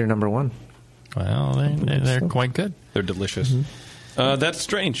 that was your number one. Well, they're quite good. They're delicious. That's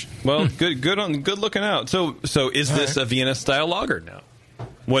strange. Well, good looking out. So is this a Vienna style lager now?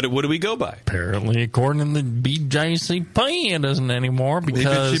 What do we go by? Apparently, according to the BJCP, it isn't anymore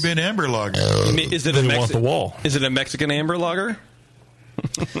because it should be an amber lager. Is it want the wall? Is it a Mexican amber lager?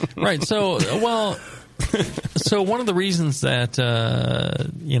 Right. So, so one of the reasons that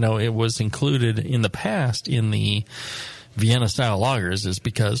it was included in the past in the Vienna style lagers is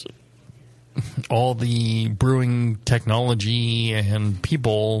because all the brewing technology and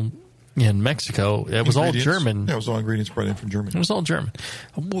people in Mexico, it was all German. Yeah, it was all ingredients brought in from Germany. It was all German,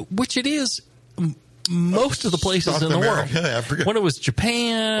 which it is most of the places South in the America, world. Africa. When it was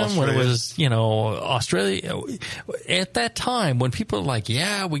Japan, Australia. when it was, Australia, at that time, when people were like,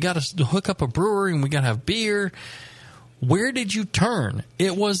 yeah, we got to hook up a brewery and we got to have beer, where did you turn?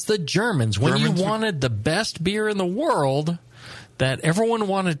 It was the Germans. When you wanted the best beer in the world that everyone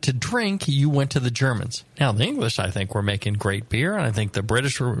wanted to drink, you went to the Germans. Now, the English, I think, were making great beer, and I think the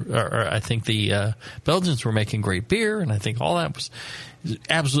British I think the Belgians were making great beer, and I think all that was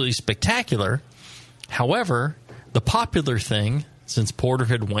absolutely spectacular. However, the popular thing, since porter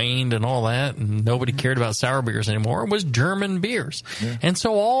had waned and all that, and nobody cared about sour beers anymore, was German beers. Yeah. And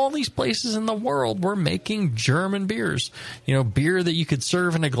so all these places in the world were making German beers. Beer that you could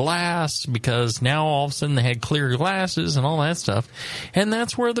serve in a glass, because now all of a sudden they had clear glasses and all that stuff. And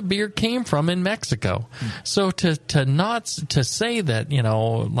that's where the beer came from in Mexico. So to say that,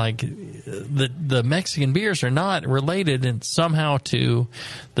 the Mexican beers are not related somehow to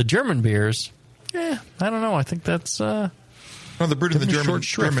the German beers, I don't know. I think that's... No, they're brewed in the German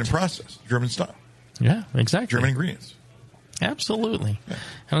process, German style. Yeah, exactly. German ingredients. Absolutely. Yeah.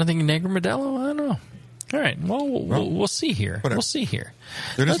 And I think Negra Modelo, I don't know. All right. Well, we'll see here. Whatever. We'll see here.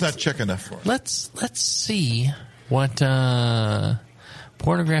 They're just not Czech enough for us. Let's see what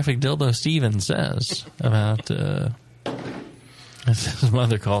Pornographic Dildo Steven says about, as his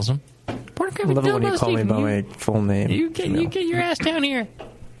mother calls him. I love it when you call me by my full name. You get your ass down here.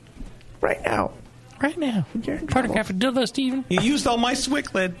 Right now. Pornographic Dildo Steven. You used all my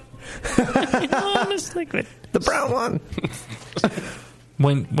Swicklid. The brown one.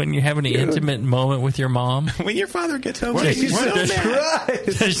 When you're having an intimate moment with your mom. When your father gets home. What? She's so mad.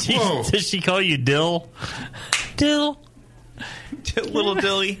 Does she call you Dill? Dill. Little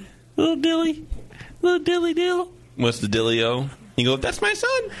Dilly. Little Dilly. Little Dilly Dill. What's the Dillio? You go, that's my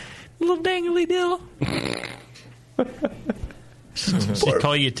son. Little dangly Dill. She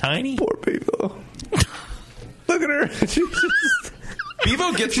call you Tiny? Poor Bevo. Look at her.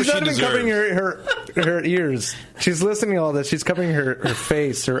 Bevo gets She's what not she even deserves. covering her ears. She's listening to all this. She's covering her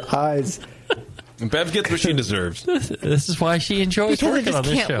face, her eyes. Bev gets what she deserves. This is why she enjoys because working on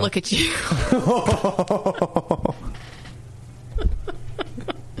this show. I can't look at you.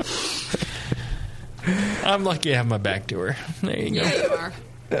 I'm lucky I have my back to her. There you go. Yeah, you are.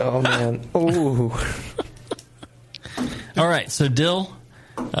 Oh, man. Ooh. All right, so Dill,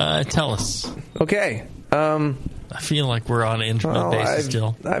 tell us. Okay. I feel like we're on an intimate basis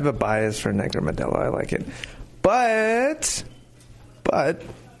still. I have a bias for Negra Modelo. I like it. But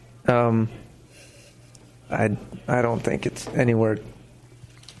I don't think it's anywhere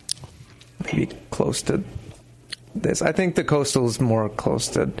maybe close to this. I think the Coastal is more close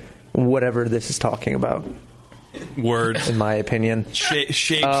to whatever this is talking about. Words. In my opinion.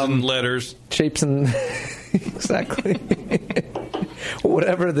 Shapes and letters. Shapes and... exactly.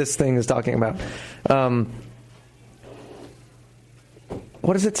 Whatever this thing is talking about.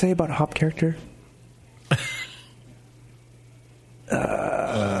 What does it say about hop character?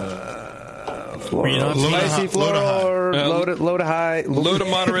 Spicy floral, low to high, low to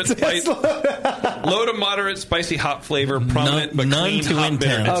moderate, low to moderate spicy hop flavor, prominent but clean hop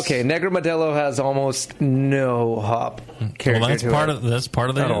bitterness. Okay, Negra Modelo has almost no hop character. Well, that's part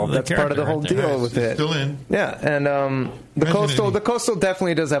of the whole deal with it. Still in. Yeah, and the coastal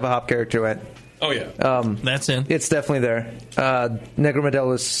definitely does have a hop character to it. Oh yeah, that's in. It's definitely there. Negra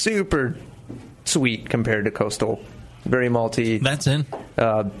Modelo is super sweet compared to Coastal. Very malty. That's in.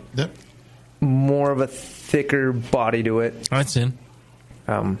 More of a thicker body to it. That's in.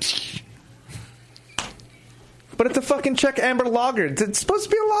 But it's a fucking Czech amber lager. It's supposed to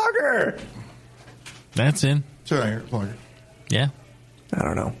be a lager. That's in. Sure, lager. Yeah. I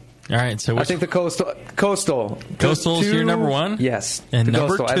don't know. All right, so I think the Coastal. Coastal's your number one? Yes. And the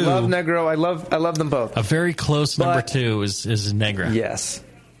number Coastal. two. I love Negro. I love them both. A very close number two is Negra. Yes.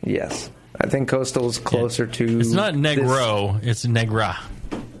 I think Coastal's closer to... It's not Negro, it's Negra.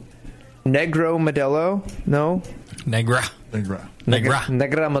 Negro Modelo? No? Negra. Negra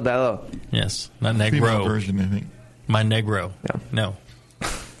Modelo. Yes, not Negro. Female version, I think. My Negro. No.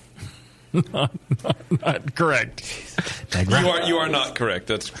 not correct. Negra. You are not correct.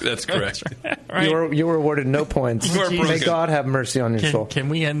 That's correct. Right. You were awarded no points. You are May broken. God have mercy on your soul. Can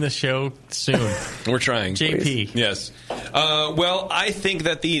we end the show soon? We're trying. JP. Please. Yes. Well, I think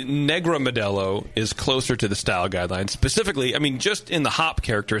that the Negra Modelo is closer to the style guidelines. Specifically, I mean, just in the hop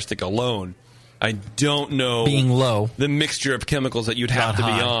characteristic alone, I don't know being low the mixture of chemicals that you'd have to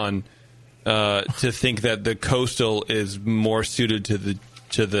be on to think that the Coastal is more suited to the.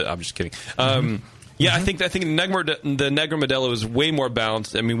 I'm just kidding. Yeah, I think the Negra Modelo is way more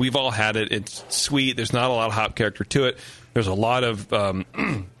balanced. I mean, we've all had it. It's sweet. There's not a lot of hop character to it. There's a lot of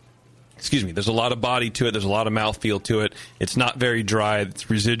there's a lot of body to it. There's a lot of mouthfeel to it. It's not very dry. It's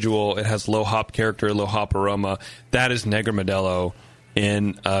residual. It has low hop character, low hop aroma. That is Negra Modelo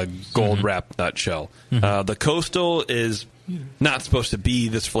in a gold wrapped nutshell. The Coastal is not supposed to be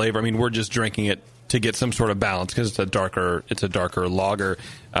this flavor. I mean, we're just drinking it to get some sort of balance because it's a darker lager.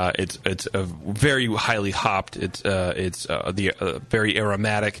 It's a very highly hopped. It's very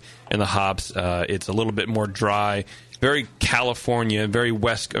aromatic in the hops. It's a little bit more dry, very California, very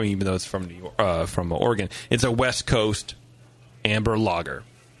West. I mean, even though it's from New York, from Oregon, it's a West Coast amber lager,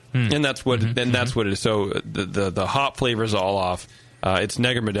 and that's what that's what it is. So the hop flavor is all off. It's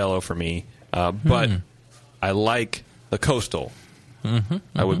Negra Modelo for me, but I like the Coastal.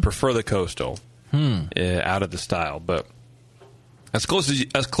 I would prefer the Coastal. Out of the style, but as close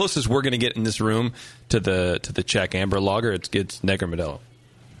as we're going to get in this room to the Czech amber lager, it's Negra Modelo.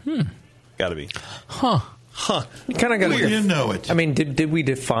 Got to be. You kind of got to know it. I mean, did we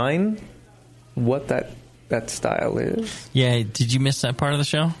define what that style is? Yeah. Did you miss that part of the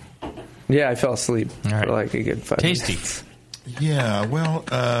show? Yeah, I fell asleep for like a good 5 Tasty. minutes. Yeah, well,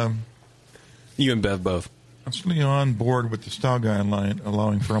 you and Bev both. I'm certainly on board with the style guideline,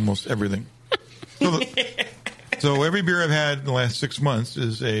 allowing for almost everything. So every beer I've had in the last 6 months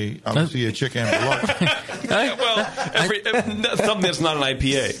is obviously a Czech amber lager. Something that's not an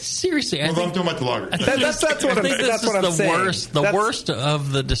IPA. Seriously, I'm talking about the lager. That's what I'm saying. The worst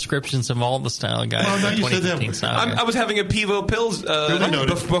of the descriptions of all the style guides. Well, you said that. I was having a Pivo Pils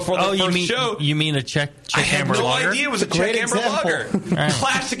before the first show. You mean a Czech I had amber no lager? idea it was a Czech amber lager. Right.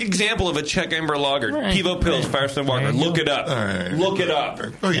 Classic example of a Czech amber lager. Right. Pivo Pils, Firestone Walker. Look it up. Right. Look it up.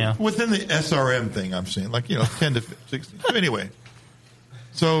 Okay. Yeah. Within the SRM thing, I'm saying, 10 to 16. So anyway,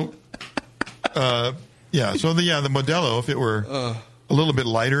 so the Modelo, if it were a little bit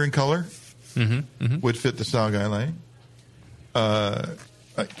lighter in color, would fit the style guideline.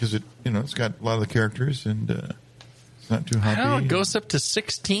 Because it's got a lot of the characters and it's not too hoppy. Oh, it goes up to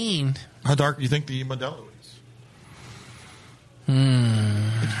 16. How dark do you think the Modelo is?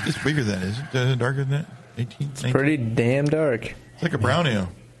 It's bigger than that, is it? Is it darker than that? 18? It's pretty damn dark. It's like a brown ale.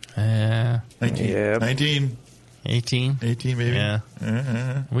 19. Yep. 19. 18 maybe. Yeah.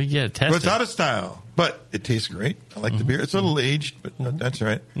 We get it tested. Well, it's out of style, but it tastes great. I like the beer. It's a little aged, but that's all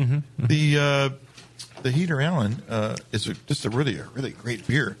right. The Heater Allen is just a really great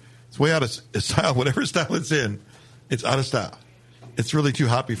beer. It's way out of style. Whatever style it's in, it's out of style. It's really too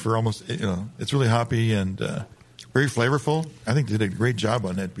hoppy for almost, it's really hoppy and very flavorful. I think they did a great job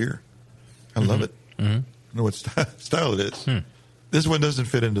on that beer. I love it. I don't know what style it is. This one doesn't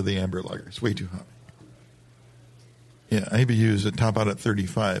fit into the amber lager. It's way too hoppy. Yeah, IBUs that top out at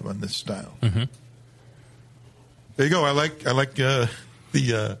 35 on this style. There you go. I like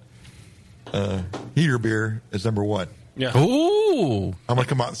the Heater beer as number one. Yeah. Ooh. I'm going to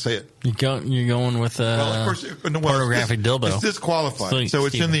come out and say it. You're going with of course, pornographic dildo. It's disqualified. So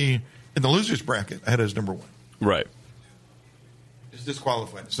it's in the losers bracket. I had it as number one. Right. It's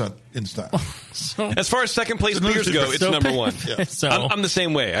disqualified. It's not in style. As far as second place beers go, it's number one. Yeah. So, I'm the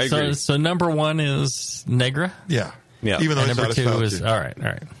same way. I agree. So number one is Negra? Yeah. Even though and it's number out of two style is too. all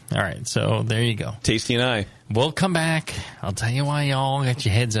right. So there you go. Tasty and I. We'll come back. I'll tell you why y'all got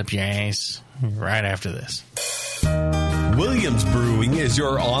your heads up your ass right after this. Williams Brewing is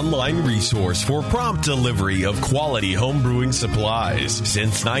your online resource for prompt delivery of quality home brewing supplies.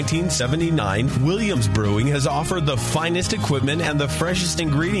 Since 1979, Williams Brewing has offered the finest equipment and the freshest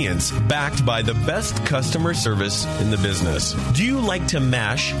ingredients, backed by the best customer service in the business. Do you like to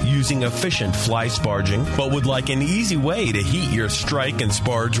mash using efficient fly sparging, but would like an easy way to heat your strike and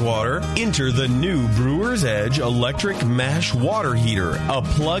sparge water? Enter the new Brewer's Edge electric mash water heater, a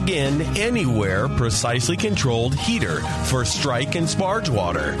plug-in, anywhere, precisely controlled heater for strike and sparge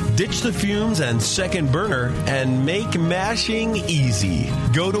water. Ditch the fumes and second burner and make mashing easy.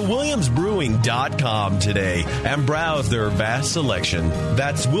 Go to williamsbrewing.com today and browse their vast selection.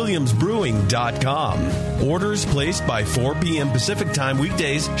 That's williamsbrewing.com. Orders placed by 4 p.m. Pacific Time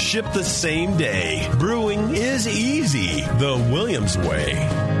weekdays ship the same day. Brewing is easy the Williams way.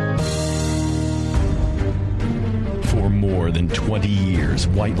 For more than 20 years,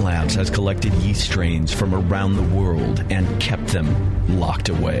 White Labs has collected yeast strains from around the world and kept them locked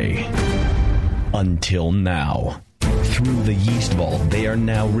away. Until now. Through the Yeast Vault, they are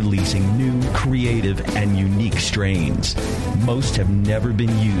now releasing new, creative, and unique strains. Most have never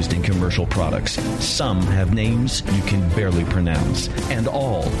been used in commercial products. Some have names you can barely pronounce. And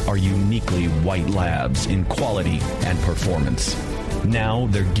all are uniquely White Labs in quality and performance. Now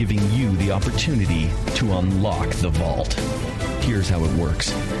they're giving you the opportunity to unlock the vault. Here's how it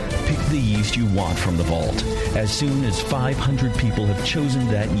works. Pick the yeast you want from the vault. As soon as 500 people have chosen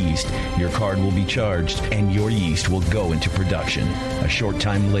that yeast, your card will be charged and your yeast will go into production. A short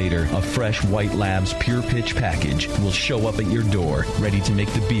time later, a fresh White Labs Pure Pitch package will show up at your door, ready to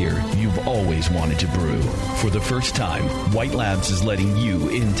make the beer you've always wanted to brew. For the first time, White Labs is letting you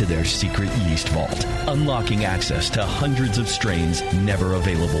into their secret yeast vault, unlocking access to hundreds of strains never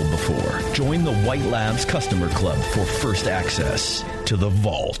available before. Join the White Labs Customer Club for first access to the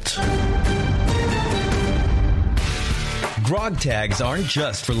vault. Grog tags aren't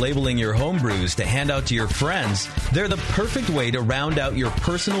just for labeling your home brews to hand out to your friends. They're the perfect way to round out your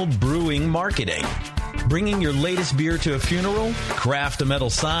personal brewing marketing. Bringing your latest beer to a funeral? Craft a metal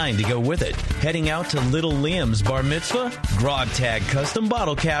sign to go with it. Heading out to little Liam's bar mitzvah? Grog Tag custom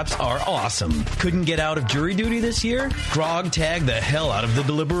bottle caps are awesome. Couldn't get out of jury duty this year? Grog Tag the hell out of the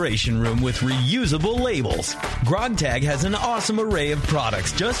deliberation room with reusable labels. Grog Tag has an awesome array of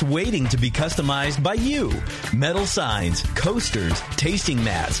products just waiting to be customized by you. Metal signs, coasters, tasting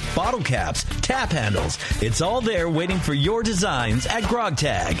mats, bottle caps, tap handles. It's all there waiting for your designs at Grog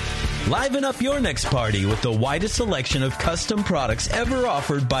Tag. Liven up your next party with the widest selection of custom products ever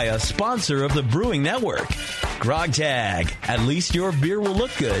offered by a sponsor of the Brewing Network. Grog Tag. At least your beer will look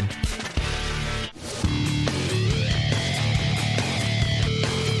good.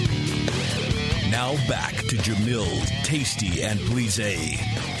 Now back to Jamil, Tasty, and Pleasé.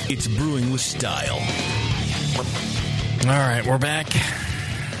 It's Brewing with Style. All right, we're back.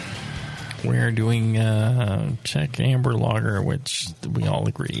 We're doing Czech Amber Lager, which we all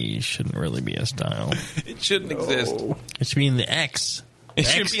agree shouldn't really be a style. It shouldn't exist. It should be in the X. It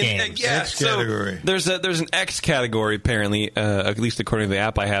should be in the X category. There's an X category, apparently, at least according to the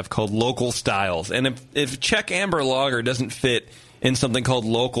app I have, called local styles. And if Czech Amber Lager doesn't fit in something called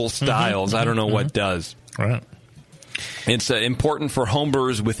local styles, I don't know what does. Right. It's important for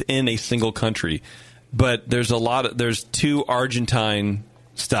homebrewers within a single country. But there's two Argentine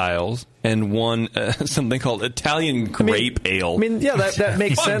styles and one something called Italian grape ale. I mean, yeah, that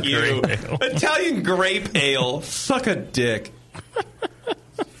makes sense. Italian grape ale. Suck a dick.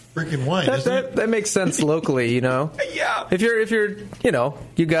 Freaking wine. That makes sense locally, you know. Yeah. If you're,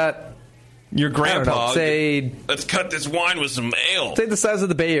 you got your grandpa. Say, let's cut this wine with some ale. Say the size of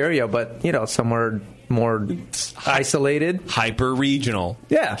the Bay Area, but somewhere more isolated, hyper regional.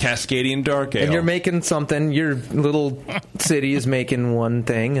 Yeah, Cascadian dark ale. And you're making something. Your little city is making one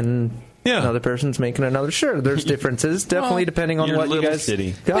thing, and another person's making another. Sure, there's differences, definitely depending on what you guys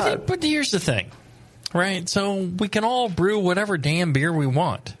got. But here's the thing, right? So we can all brew whatever damn beer we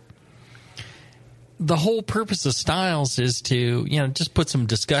want. The whole purpose of styles is to, just put some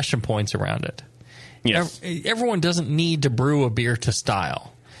discussion points around it. Yes. Everyone doesn't need to brew a beer to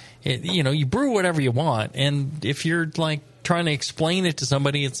style. You brew whatever you want, and if you're like trying to explain it to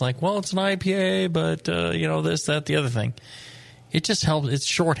somebody, it's like, well, it's an IPA, but this, that, the other thing. It just helps. It's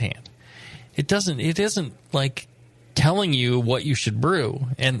shorthand. It isn't like telling you what you should brew,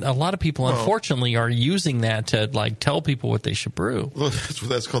 and a lot of people, unfortunately, are using that to like tell people what they should brew. Well,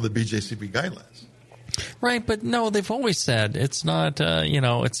 that's called the BJCP guidelines. Right, but no, they've always said it's not,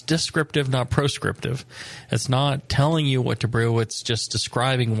 it's descriptive, not proscriptive. It's not telling you what to brew. It's just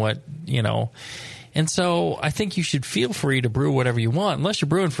describing what, And so I think you should feel free to brew whatever you want. Unless you're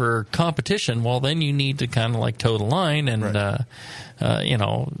brewing for competition, well, then you need to kind of like toe the line. And,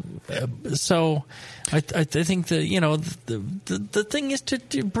 so I think that, the thing is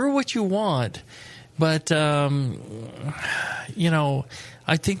to brew what you want. But,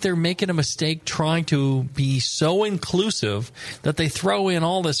 I think they're making a mistake trying to be so inclusive that they throw in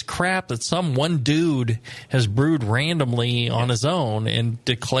all this crap that some one dude has brewed randomly on his own and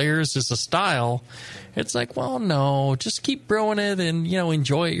declares as a style. It's like, well, no, just keep brewing it and,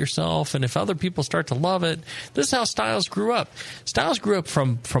 enjoy it yourself. And if other people start to love it, this is how styles grew up. Styles grew up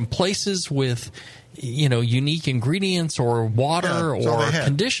from places with unique ingredients or water or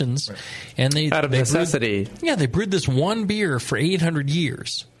conditions. Right. And they out of necessity. They brewed this one beer for 800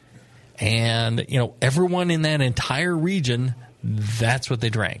 years. And, everyone in that entire region, that's what they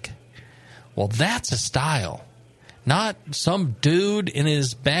drank. Well, that's a style. Not some dude in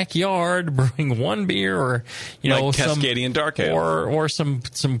his backyard brewing one beer or, like Cascadian Dark Ale. Or some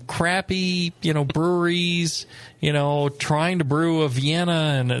crappy, breweries, trying to brew a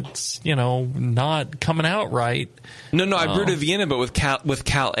Vienna and it's, not coming out right. No, I brewed a Vienna, but with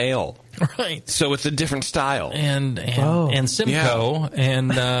Cal Ale. Right. So it's a different style. And Simcoe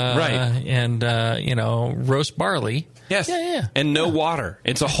and, roast barley. Yes. Yeah. And no water.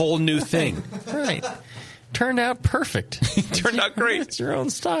 It's a whole new thing. Right. Turned out perfect. Turned out great. It's your own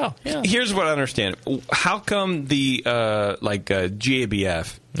style. Yeah. Here's what I understand. How come the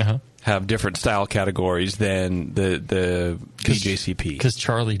GABF have different style categories than the BJCP? Because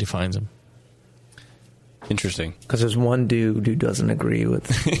Charlie defines them. Interesting. Because there's one dude who doesn't agree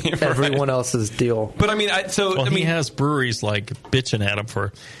with everyone else's deal. But I mean, he has breweries like bitching at him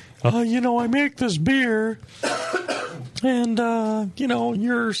for, I make this beer, and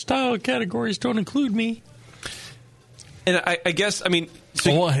your style categories don't include me. And I guess,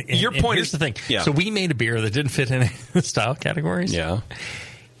 your point here's is the thing. Yeah. So we made a beer that didn't fit in any of the style categories. Yeah.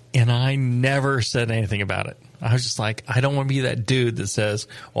 And I never said anything about it. I was just like, I don't want to be that dude that says,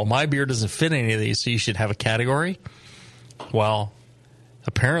 well, my beer doesn't fit any of these, so you should have a category. Well,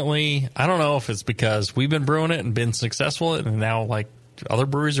 apparently, I don't know if it's because we've been brewing it and been successful at it, and now, other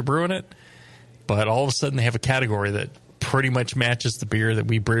breweries are brewing it. But all of a sudden, they have a category that pretty much matches the beer that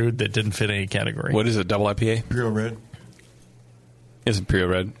we brewed that didn't fit any category. What is it, double IPA? Imperial Red. Is Imperial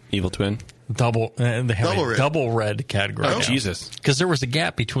Red Evil Twin? They have double red category. Oh, Jesus. Because there was a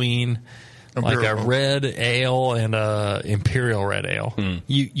gap between a red ale and a Imperial Red Ale. Mm.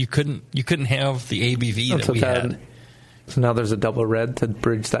 You couldn't have the ABV that we had. So now there's a double red to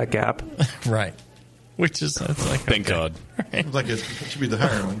bridge that gap. Right. Which is thank God. Right. It should be the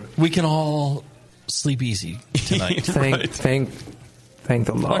higher one. We can all sleep easy tonight. Thank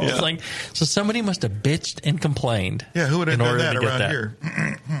the Lord. Yeah. So somebody must have bitched and complained. Yeah, who would have done that around here?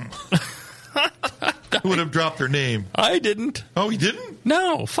 Who would have dropped their name? I didn't. Oh, you didn't?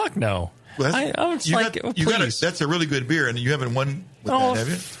 No, fuck no. Well, please. That's a really good beer, and you haven't won with that, have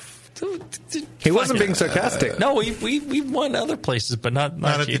you? He wasn't being sarcastic. No, we've won other places, but not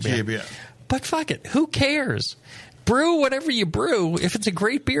at the GABF. But fuck it, who cares? Brew whatever you brew. If it's a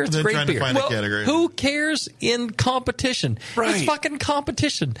great beer, it's a great beer. Who cares in competition? Right. It's fucking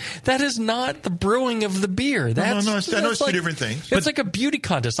competition. That is not the brewing of the beer. I know it's two different things. It's like a beauty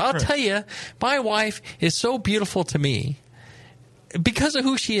contest. I'll tell you, my wife is so beautiful to me because of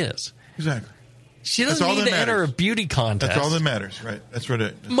who she is. Exactly. She doesn't need to enter a beauty contest. That's all that matters, right? That's what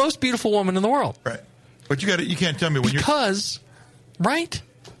it is. Most beautiful woman in the world. Right. But you can't tell me when right?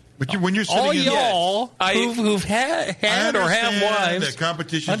 But when you're sitting all y'all who've had or have wives, that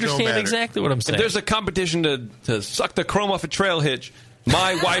competition understand exactly what I'm saying. If there's a competition to suck the chrome off a trail hitch,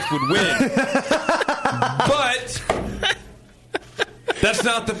 my wife would win. But that's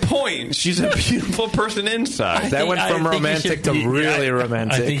not the point. She's a beautiful person inside. That went from romantic to really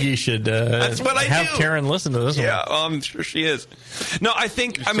romantic. I think you should that's what I have do. Karen listen to this one. Yeah, I'm sure she is. No, I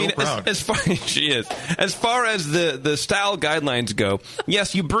think, as far as she is, as far as the style guidelines go,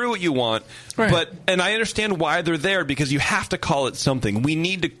 yes, you brew what you want, and I understand why they're there, because you have to call it something. We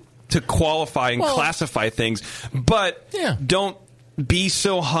need to qualify and classify things, but don't be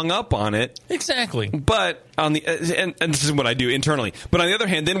so hung up on it. Exactly. But on the and this is what I do internally. But on the other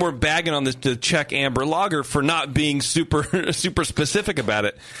hand, then we're bagging on the Czech amber lager for not being super specific about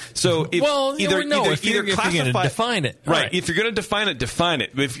it. So if either classify, if you're going to define it, right? If you're going to define it, define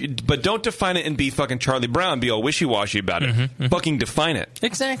it. But don't define it and be fucking Charlie Brown. Be all wishy-washy about it. Fucking define it.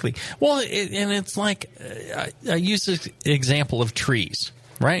 Exactly. Well, and it's like I use this example of trees,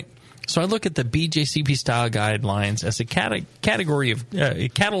 right? So I look at the BJCP style guidelines as a category of a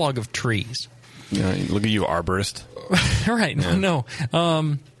catalog of trees. Yeah, look at you, arborist. Right? Yeah. No.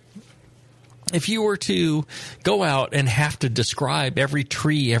 if you were to go out and have to describe every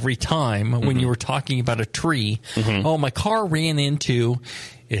tree every time when you were talking about a tree, oh, my car ran into,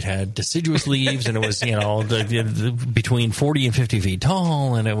 it had deciduous leaves and it was, between 40 and 50 feet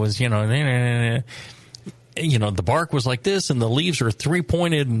tall, and it was, the bark was like this and the leaves are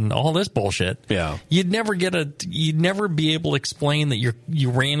 3-pointed and all this bullshit. Yeah. You'd never be able to explain that you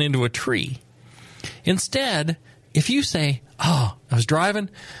ran into a tree. Instead, if you say, I was driving,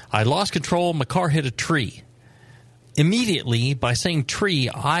 I lost control, my car hit a tree. Immediately, by saying tree,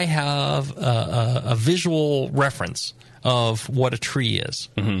 I have a visual reference of what a tree is.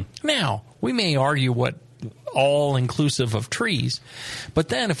 Now, we may argue what all-inclusive of trees, but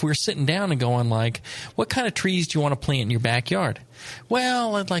then if we're sitting down and going like, what kind of trees do you want to plant in your backyard?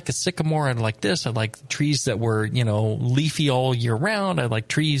 Well, I'd like a sycamore. I'd like this. I'd like trees that were, leafy all year round. I'd like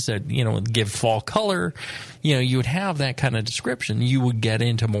trees that, give fall color. You would have that kind of description. You would get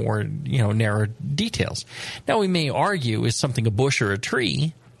into more, narrow details. Now, we may argue, is something a bush or a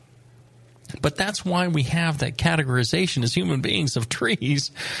tree? But that's why we have that categorization as human beings of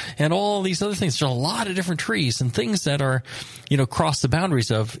trees and all these other things. There's a lot of different trees and things that are, cross the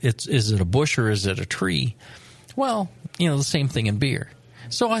boundaries of is it a bush or is it a tree? Well, the same thing in beer.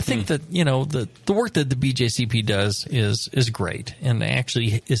 So I think that, the work that the BJCP does is great and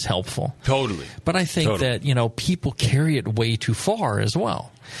actually is helpful. Totally. But I think that, people carry it way too far as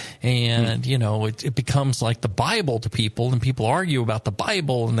well. And, it becomes like the Bible to people, and people argue about the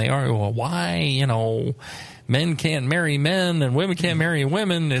Bible, and they argue, well, why, men can't marry men and women can't marry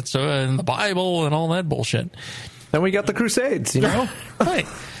women. It's in the Bible and all that bullshit. Then we got the Crusades, Right.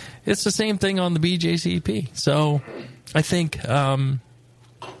 It's the same thing on the BJCP. So I think,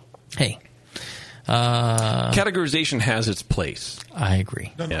 categorization has its place. I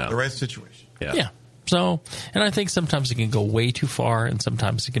agree. No, the right situation. Yeah. So, and I think sometimes it can go way too far, and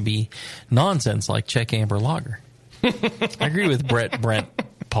sometimes it can be nonsense like Czech Amber Lager. I agree with Brent,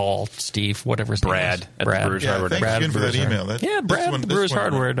 Paul, Steve, whatever his name is. Brad. Brad again for that email. Brad at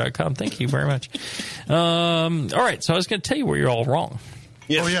brewershardware.com. Thank you very much. All right, so I was going to tell you where you're all wrong.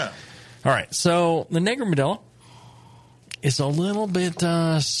 Yes. Oh, yeah. All right, so the Negra Modelo is a little bit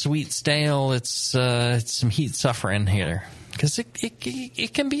sweet stale. It's some heat suffering here. Because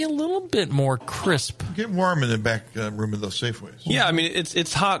it can be a little bit more crisp. Get warm in the back room of those Safeways. Yeah, I mean,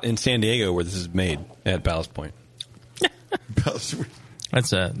 it's hot in San Diego where this is made at Ballast Point. That's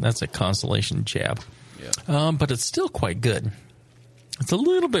a Constellation jab. Yeah. But it's still quite good. It's a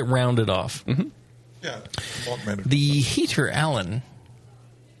little bit rounded off. Mm-hmm. Yeah. The Heater Allen.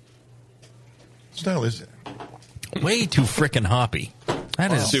 Style is it? Way too frickin' hoppy.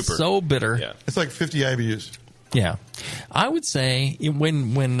 That is super. So bitter. Yeah. It's like 50 IBUs. Yeah. I would say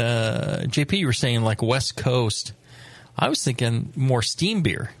when JP, you were saying like West Coast, I was thinking more steam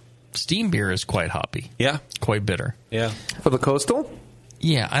beer. Steam beer is quite hoppy. Yeah. Quite bitter. Yeah. For the coastal?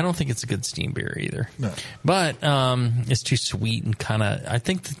 Yeah, I don't think it's a good steam beer either. No. But it's too sweet and kind of, I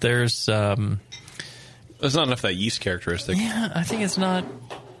think that there's not enough of that yeast characteristic. Yeah, I think it's not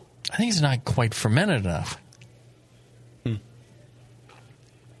quite fermented enough.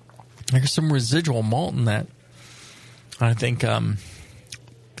 There's some residual malt in that. I think, I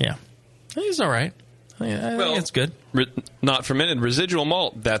think it's all right. I think it's good. Not fermented residual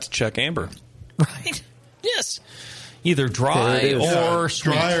malt. That's Czech Amber, right? Yes, either dry or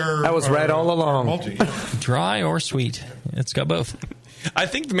sweet. That was right all along. Multi. Dry or sweet. It's got both. I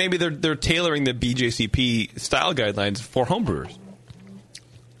think maybe they're tailoring the BJCP style guidelines for homebrewers.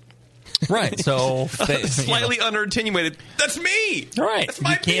 Right, so slightly under-attenuated. That's me. Right, that's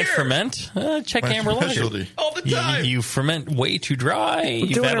my you can't ferment. Czech Amber Lager all the time. You ferment way too dry.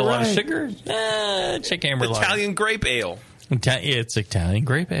 You've had a lot of sugar. Czech Amber Lager. Italian grape ale. It's Italian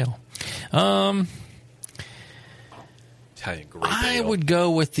grape ale. Italian grape ale. I would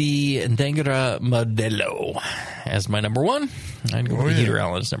go with the Negra Modelo as my number one. I'd go with the Heater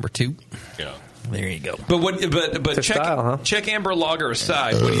Allen as number two. Yeah. There you go. But Czech Amber Lager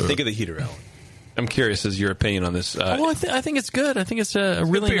aside, what do you think of the Heater Ale? I'm curious as your opinion on this. I think it's good. I think it's a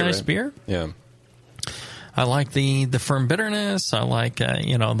really nice beer. Yeah. I like the firm bitterness. I like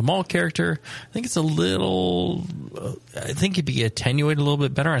the malt character. I think it's a little. I think it'd be attenuated a little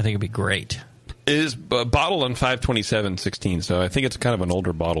bit better. I think it'd be great. It is bottled on 5/27/16, so I think it's kind of an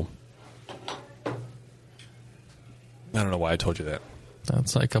older bottle. I don't know why I told you that.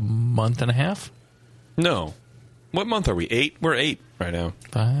 That's like a month and a half. No. What month are we? 8? We're 8 right now.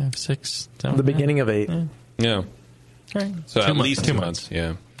 5, 6, 7. The beginning of 8. Yeah. Right. So at least 2 months.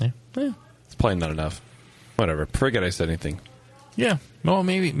 Yeah. Yeah. It's probably not enough. Whatever. Forget I said anything. Yeah. Well,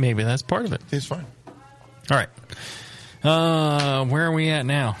 maybe that's part of it. It's fine. All right. Where are we at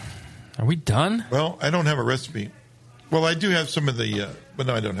now? Are we done? Well, I don't have a recipe. Well, I do have some of the, but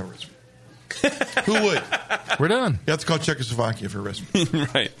no, I don't have a recipe. Who would? We're done. You have to call Czechoslovakia for a recipe.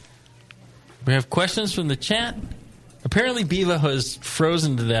 Right. We have questions from the chat. Apparently, Biva has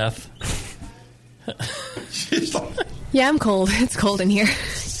frozen to death. Yeah, I'm cold. It's cold in here.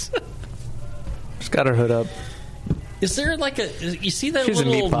 She's got her hood up. Is there like you see that She's a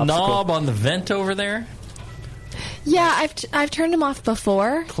meat little popsicle. knob on the vent over there? Yeah, I've turned them off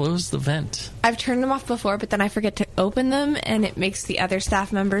before. Close the vent. I've turned them off before, but then I forget to open them, and it makes the other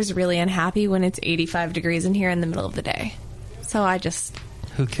staff members really unhappy when it's 85 degrees in here in the middle of the day. So I just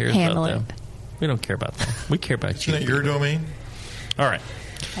Who cares handle about it. them? We don't care about them. We care about you. Isn't that your domain? All right.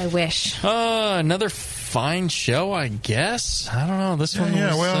 I wish. Another fine show, I guess. I don't know. This one was...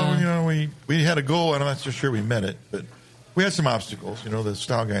 Yeah, well, we had a goal, and I'm not so sure we met it, but we had some obstacles. The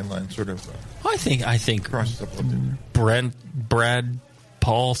style guideline sort of... I think crossed up a little bit. Brad,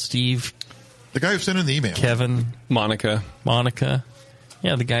 Paul, Steve... The guy who sent in the email. Kevin. Monica.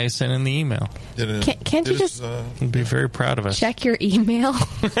 Yeah, the guy who sent in the email. Can't you just He'd be very proud of us. check your email?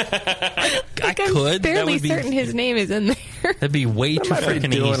 I I'm could. fairly That would be, certain his name is in there. That'd be way too freaking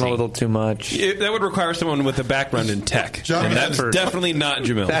Doing easy. a little too much. That would require someone with a background in tech. John, and that's that's definitely not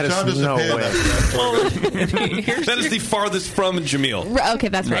Jamil. That John is doesn't no pay way. That is the farthest from Jamil. Okay,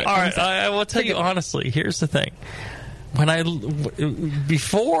 that's right. All right, I will tell you honestly. Here's the thing: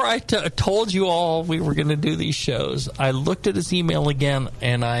 before I told you all we were going to do these shows, I looked at his email again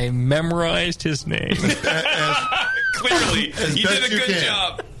and I memorized his name. Clearly, you did a best you good can.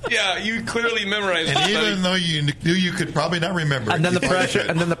 job. Yeah, you clearly memorized it. And even though you knew you could probably not remember And it, then the you probably pressure, could.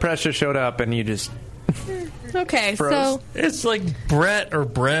 and then the pressure showed up, and you just Okay, Froze. so It's like Brett or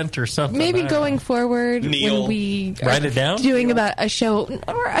Brent or something. maybe I don't going know. forward Neil. when we Write are it down? doing about a show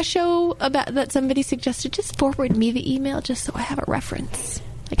about that somebody suggested, just forward me the email just so I have a reference.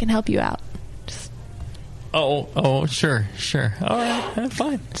 I can help you out. Just Oh, sure. All right,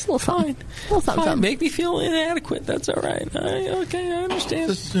 fine. a little something. A little something. Fine. Make me feel inadequate. That's all right. Okay, I understand.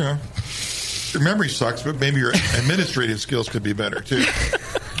 Just, your memory sucks, but maybe your administrative skills could be better, too.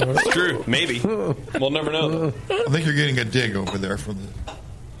 It's true. Maybe. We'll never know. I think you're getting a dig over there from the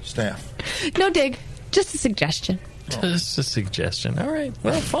staff. No dig. Just a suggestion. Just a suggestion. All right.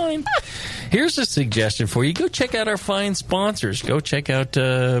 Well, fine. Here's a suggestion for you. Go check out our fine sponsors. Go check out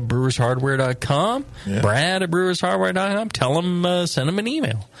brewershardware.com. Yeah. Brad at brewershardware.com. Tell him, send him an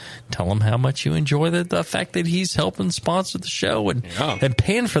email. Tell him how much you enjoy the fact that he's helping sponsor the show and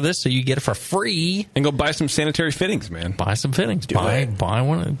paying for this so you get it for free. And go buy some sanitary fittings, man. Buy some fittings. Buy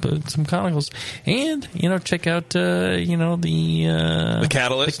one. Some conicals. And, check out, the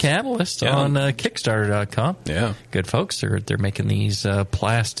Catalyst. The Catalyst on Kickstarter.com. Yeah. Good folks. They're making these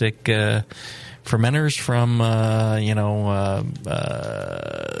plastic fermenters from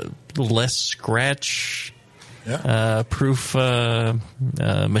less scratch proof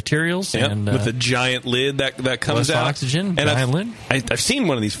materials, and with a giant lid that comes less out. Oxygen. And giant lid. I've seen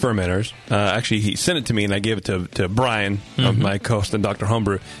one of these fermenters. Actually, he sent it to me, and I gave it to Brian, my co-host and Dr.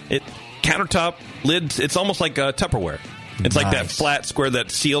 Homebrew. Countertop lids. It's almost like Tupperware. It's like that flat square that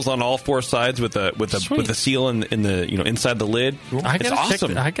seals on all four sides with a seal in the inside the lid. It's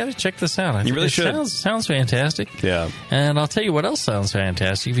awesome. I gotta check this out. You really should. Sounds fantastic. Yeah. And I'll tell you what else sounds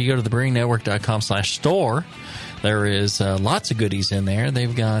fantastic. If you go to thebrewingnetwork.com/store, there is lots of goodies in there.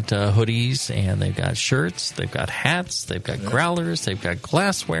 They've got hoodies, and they've got shirts, they've got hats, they've got growlers, they've got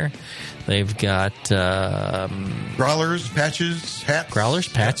glassware, they've got growlers, patches, hats. Growlers,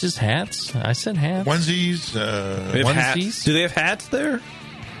 patches, hats. I said hats. Onesies. They have hats. Do they have hats there?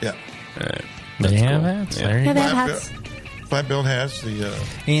 Yeah. They have hats. Yeah. There you They go. have hats. Flat build hats. The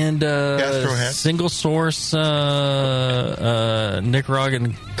And Gastro hats. single source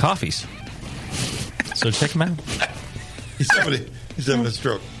Nicaraguan coffees. So check them out. He's having a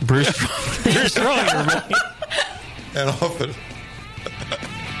stroke. Bruce Strong, everybody. And often.